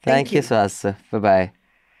 Thank you, Suhas sir. Bye-bye.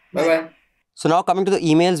 Bye-bye. So now coming to the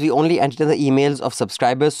emails, we only enter the emails of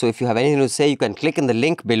subscribers. So if you have anything to say, you can click in the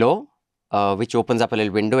link below, which opens up a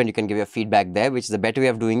little window, and you can give your feedback there, which is a better way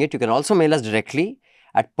of doing it. You can also mail us directly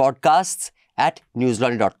at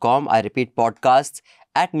podcasts@newslaundry.com. I repeat,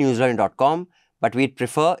 podcasts@newslaundry.com. But we'd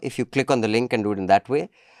prefer if you click on the link and do it in that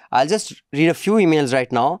way. I'll just read a few emails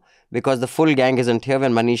right now, because the full gang isn't here.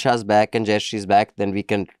 When Manisha's back and Jayashree's back, then we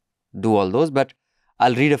can do all those. But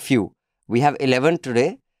I'll read a few. We have 11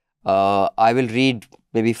 today. I will read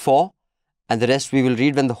maybe 4, and the rest we will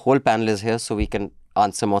read when the whole panel is here so we can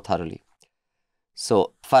answer more thoroughly.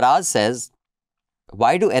 So, Faraz says,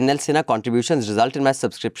 why do NL Sena contributions result in my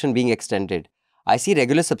subscription being extended? I see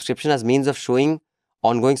regular subscription as means of showing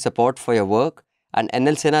ongoing support for your work, and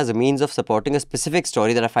NL Sena as a means of supporting a specific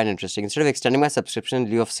story that I find interesting. Instead of extending my subscription in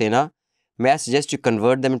lieu of Sena, may I suggest you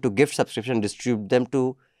convert them into gift subscription and distribute them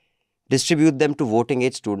to voting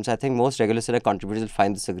age students? I think most regular Sena contributors will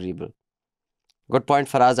find this agreeable. Good point,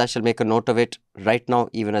 Faraz. I shall make a note of it right now,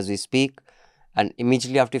 even as we speak. And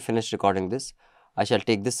immediately after we finish recording this, I shall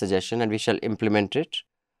take this suggestion and we shall implement it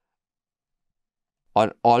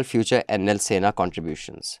on all future NL Sena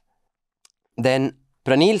contributions. Then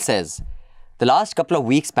Pranil says, the last couple of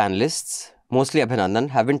weeks panelists, mostly Abhinandan,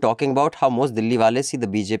 have been talking about how most Delhi wale see the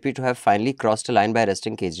BJP to have finally crossed a line by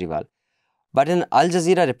arresting Kejriwal. But in Al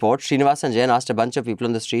Jazeera report, Srinivas and Jain asked a bunch of people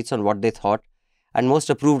on the streets on what they thought and most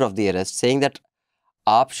approved of the arrest, saying that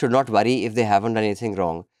AAP should not worry if they haven't done anything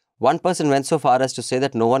wrong. One person went so far as to say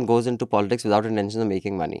that no one goes into politics without intention of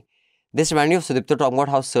making money. This reminded me of Sudipta talking about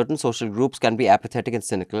how certain social groups can be apathetic and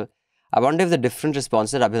cynical. I wonder if the different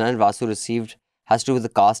responses that Abhinandan and Vasu received has to do with the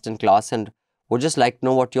caste and class, and would just like to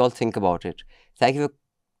know what you all think about it. Thank you for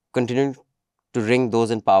continuing to ring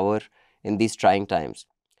those in power in these trying times.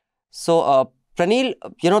 So, Pranil,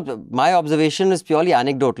 my observation is purely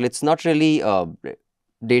anecdotal. It's not really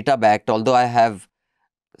data-backed, although I have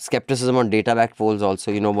skepticism on data-backed polls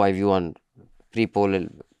also. You know my view on pre-poll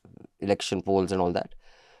election polls and all that.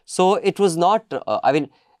 So, it was not,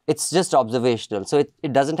 it's just observational. So,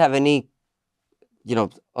 it doesn't have any,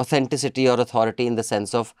 authenticity or authority in the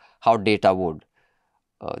sense of how data would.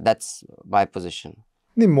 That's my position.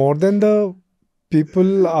 More than the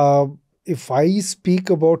people, if I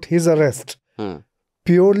speak about his arrest,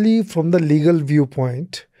 purely from the legal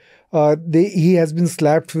viewpoint, he has been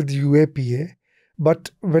slapped with UAPA.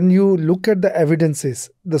 But when you look at the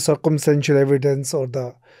evidences, the circumstantial evidence or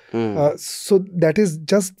the... so that is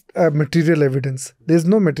just material evidence. There's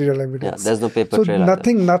no material evidence. Yeah, there's no paper trail. So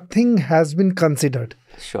nothing has been considered.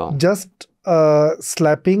 Sure. Just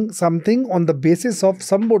slapping something on the basis of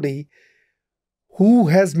somebody who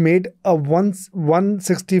has made a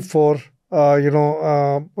 164,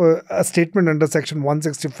 a statement under section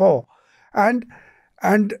 164. And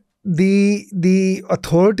the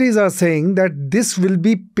authorities are saying that this will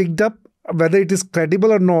be picked up, whether it is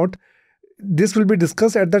credible or not, this will be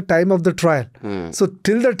discussed at the time of the trial. So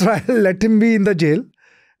till the trial, let him be in the jail.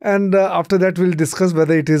 And after that, we'll discuss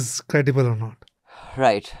whether it is credible or not.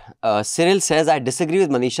 Right. Cyril says, I disagree with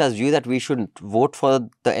Manisha's view that we should vote for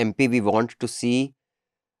the MP we want to see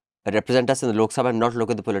represent us in the Lok Sabha and not look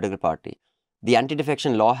at the political party. The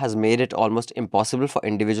anti-defection law has made it almost impossible for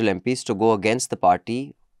individual MPs to go against the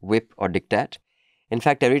party, whip or diktat. In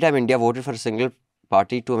fact, every time India voted for a single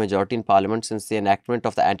party to a majority in parliament since the enactment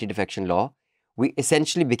of the anti-defection law, we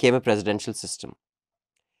essentially became a presidential system.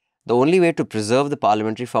 The only way to preserve the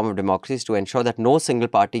parliamentary form of democracy is to ensure that no single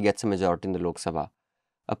party gets a majority in the Lok Sabha.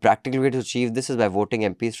 A practical way to achieve this is by voting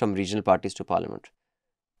MPs from regional parties to parliament.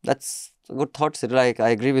 That's a good thought, Cyril. I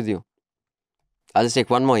agree with you. I'll just take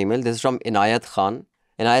one more email. This is from Inayat Khan.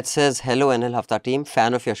 Inayat says, hello NL Hafta team,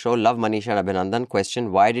 fan of your show, love Manisha and Abhinandan.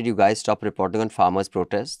 Question, why did you guys stop reporting on farmers'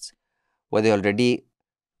 protests? Were they were already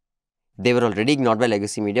ignored by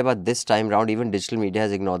legacy media, but this time round even digital media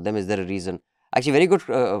has ignored them. Is there a reason? Actually, very good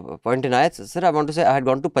point, Inayat. Sir, I want to say I had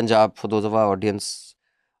gone to Punjab, for those of our audience,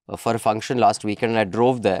 for a function last weekend, and I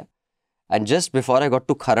drove there. And just before I got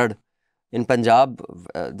to Kharad in Punjab,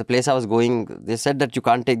 the place I was going, they said that you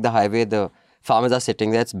can't take the highway, the farmers are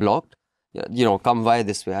sitting there, it's blocked. Come by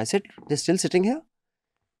this way. I said, they're still sitting here?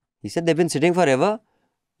 He said, they've been sitting forever.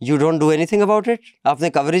 You don't do anything about it?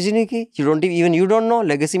 Aapne coverage hi nahi ki? You don't know?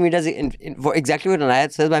 Legacy media is exactly what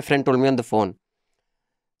Anayat says, my friend told me on the phone.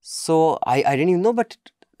 So, I didn't even know, but,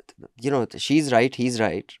 she's right, he's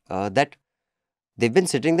right, that they've been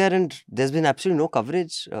sitting there and there's been absolutely no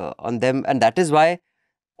coverage on them. And that is why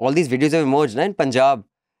all these videos have emerged in Punjab,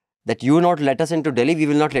 that you will not let us into Delhi, we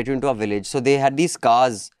will not let you into our village. So, they had these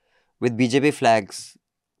cars with BJP flags.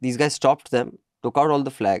 These guys stopped them, took out all the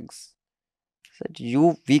flags. Said,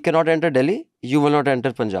 we cannot enter Delhi, you will not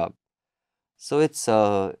enter Punjab. So it's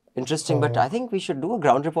interesting, but I think we should do a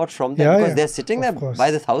ground report from them because they're sitting there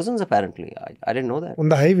by the thousands apparently. I didn't know that. On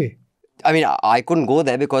the highway? I mean, I couldn't go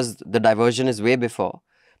there because the diversion is way before.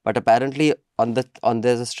 But apparently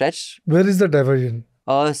there's a stretch. Where is the diversion?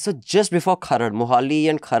 So just before Kharad, Mohali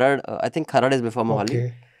and Kharad, I think Kharad is before Mohali.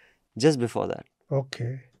 Okay. Just before that.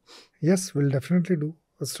 Okay. Yes, we'll definitely do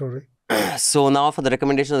a story. So now for the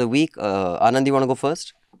recommendation of the week, Anand, you want to go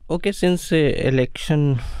first? Okay, since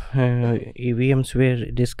election EVMs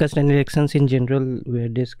were discussed and elections in general were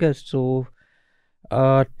discussed, so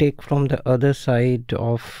take from the other side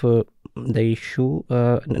of the issue,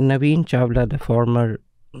 Naveen Chawla, the former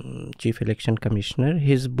Chief Election Commissioner,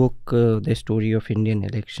 his book, The Story of Indian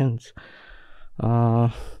Elections,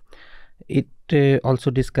 it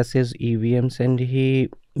also discusses EVMs, and he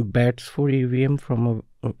bats for EVM from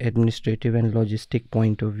an administrative and logistic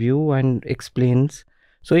point of view and explains.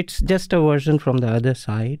 So it's just a version from the other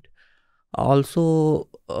side. Also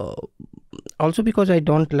because I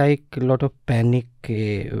don't like a lot of panic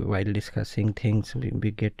while discussing things.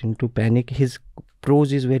 We get into panic. His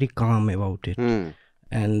prose is very calm about it.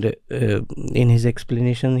 And in his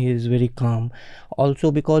explanation, he is very calm.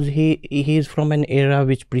 Also because he is from an era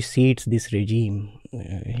which precedes this regime.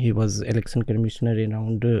 He was election commissioner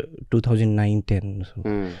around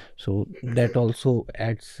 2009-10. So that also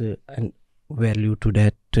adds an value to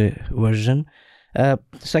that version.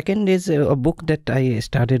 Second is a book that I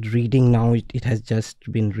started reading now. It has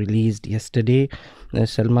just been released yesterday.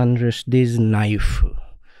 Salman Rushdie's Knife.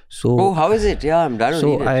 So how is it? Yeah, I'm done.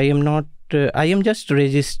 So I am just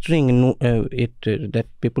registering that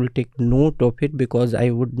people take note of it, because I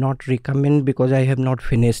would not recommend, because I have not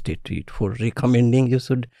finished it. For recommending, you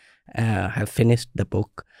should have finished the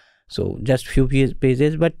book. So just few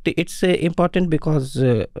pages, but it's important because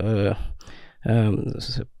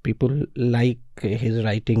people like his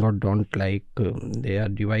writing or don't like. They are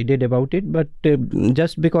divided about it, but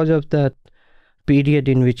just because of the period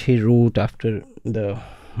in which he wrote after the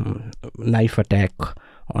knife attack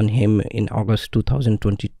on him in August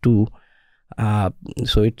 2022,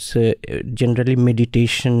 so it's generally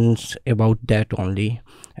meditations about that only,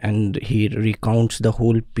 and he recounts the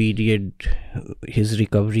whole period, his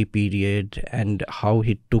recovery period, and how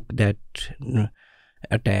he took that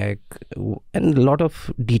attack, and a lot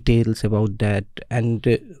of details about that, and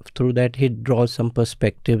through that he draws some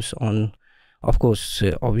perspectives on, of course,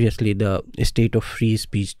 obviously the state of free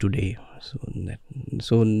speech today.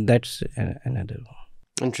 So that's another one.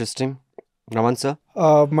 Interesting. Raman sir?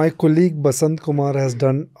 My colleague Basant Kumar has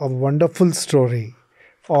done a wonderful story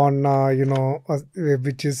on,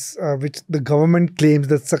 which the government claims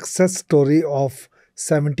the success story of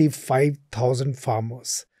 75,000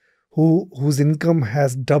 farmers whose income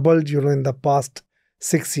has doubled, in the past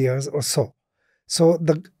 6 years or so. So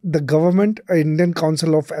the government, Indian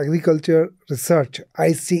Council of Agriculture Research,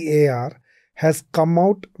 ICAR, has come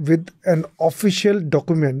out with an official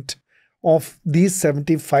document of these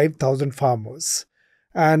 75,000 farmers,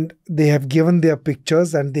 and they have given their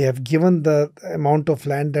pictures, and they have given the amount of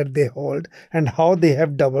land that they hold and how they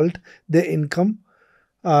have doubled their income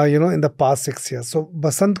in the past 6 years. So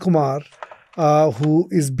Basant Kumar, who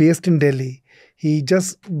is based in Delhi, he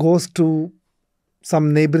just goes to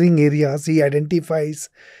some neighboring areas. He identifies,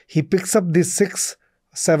 he picks up these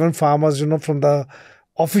 6-7 farmers from the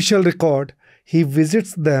official record. He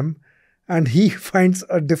visits them, and he finds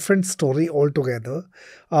a different story altogether.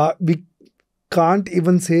 We can't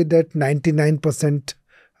even say that 99%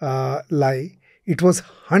 lie. It was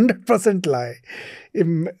 100% lie.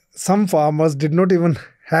 Some farmers did not even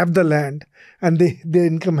have the land, and their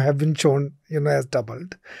income have been shown, as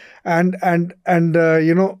doubled. And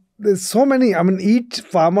there's so many. I mean, each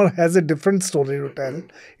farmer has a different story to tell.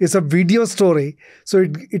 It's a video story, so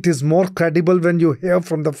it is more credible when you hear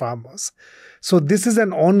from the farmers. So this is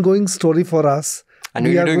an ongoing story for us. And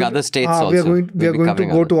we are doing other states also. We are going to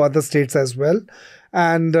go to other states as well.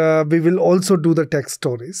 And we will also do the text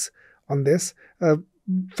stories on this.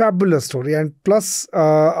 Fabulous story. And plus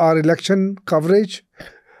our election coverage.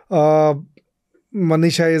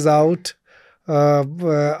 Manisha is out.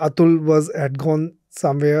 Atul had gone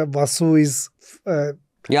somewhere. Vasu is...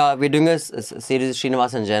 yeah, we're doing a series,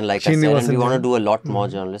 Srinivas and Jain, like I said, and we want to do a lot more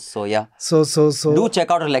journalists. So yeah. So do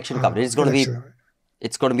check out election coverage. It's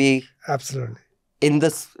going to be absolutely in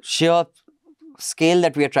the sheer scale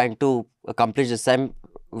that we are trying to accomplish this time.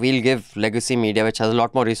 We'll give legacy media, which has a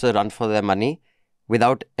lot more resources, run for their money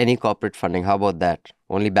without any corporate funding. How about that?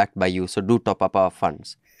 Only backed by you. So do top up our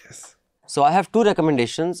funds. Yes. So I have 2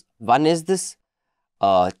 recommendations. One is this.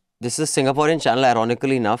 This is a Singaporean channel,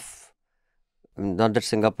 ironically enough. Not that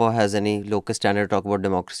Singapore has any locus standard to talk about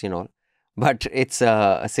democracy and all, but it's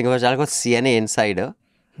a Singapore channel called CNA Insider.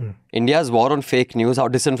 India's war on fake news, how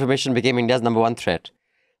disinformation became India's #1 threat.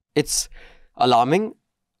 It's alarming.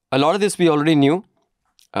 A lot of this we already knew.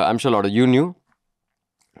 I'm sure a lot of you knew.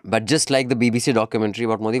 But just like the BBC documentary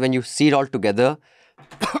about Modi, when you see it all together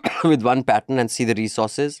with one pattern and see the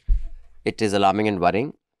resources, it is alarming and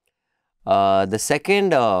worrying. The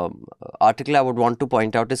second article I would want to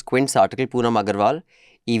point out is Quint's article, Poonam Agarwal,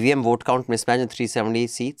 EVM vote count mismatch in 370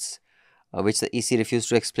 seats, which the EC refused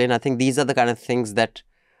to explain. I think these are the kind of things that,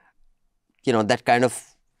 that kind of,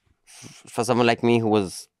 for someone like me who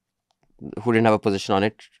didn't have a position on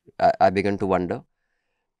it, I began to wonder.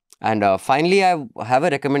 And finally, I have a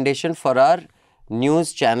recommendation for our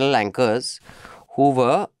news channel anchors who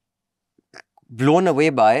were blown away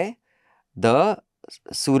by the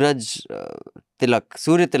Surya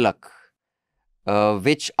Tilak,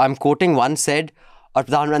 which I'm quoting, one said, और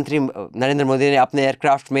प्रधानमंत्री नरेंद्र मोदी ने अपने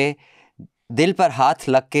aircraft में दिल पर हाथ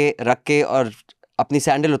रख के और अपनी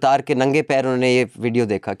सैंडल उतार के नंगे पैर उन्होंने ये वीडियो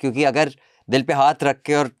देखा, क्योंकि अगर दिल पे हाथ रख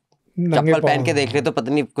के और चप्पल पहन के देख रहे तो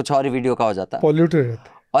पता नहीं कुछ और ही वीडियो का हो जाता, पॉल्यूटेड।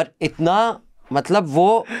 और इतना मतलब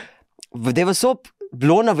वो they were so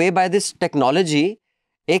blown away by this technology.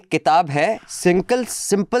 एक किताब है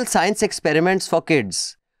Simple Science Experiments for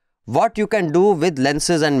Kids, What You Can Do with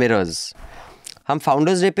Lenses and Mirrors. हम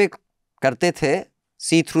फाउंडर्स डे पे करते थे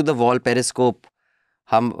सी थ्रू द वॉल पेरिस्कोप,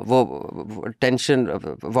 हम वो टेंशन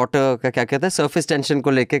वाटर का क्या कहते हैं सरफेस टेंशन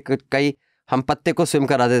को लेके कई हम पत्ते को स्विम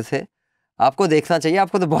कराते थे। आपको देखना चाहिए,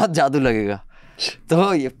 आपको तो बहुत जादू लगेगा।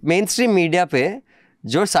 तो मेन स्ट्रीम मीडिया पे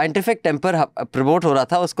जो साइंटिफिक टेम्पर प्रमोट हो रहा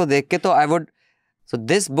था उसको देख के तो so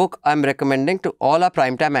this book I'm recommending to all our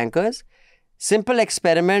primetime anchors, Simple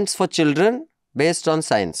Experiments for Children based on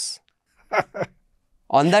science.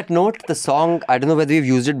 On that note, the song, I don't know whether we've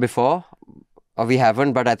used it before or we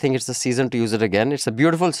haven't, but I think it's the season to use it again. It's a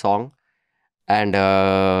beautiful song. And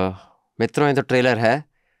मित्रों, ये तो trailer है,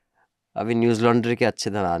 अभी news laundry के अच्छे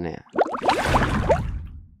दिन आने हैं।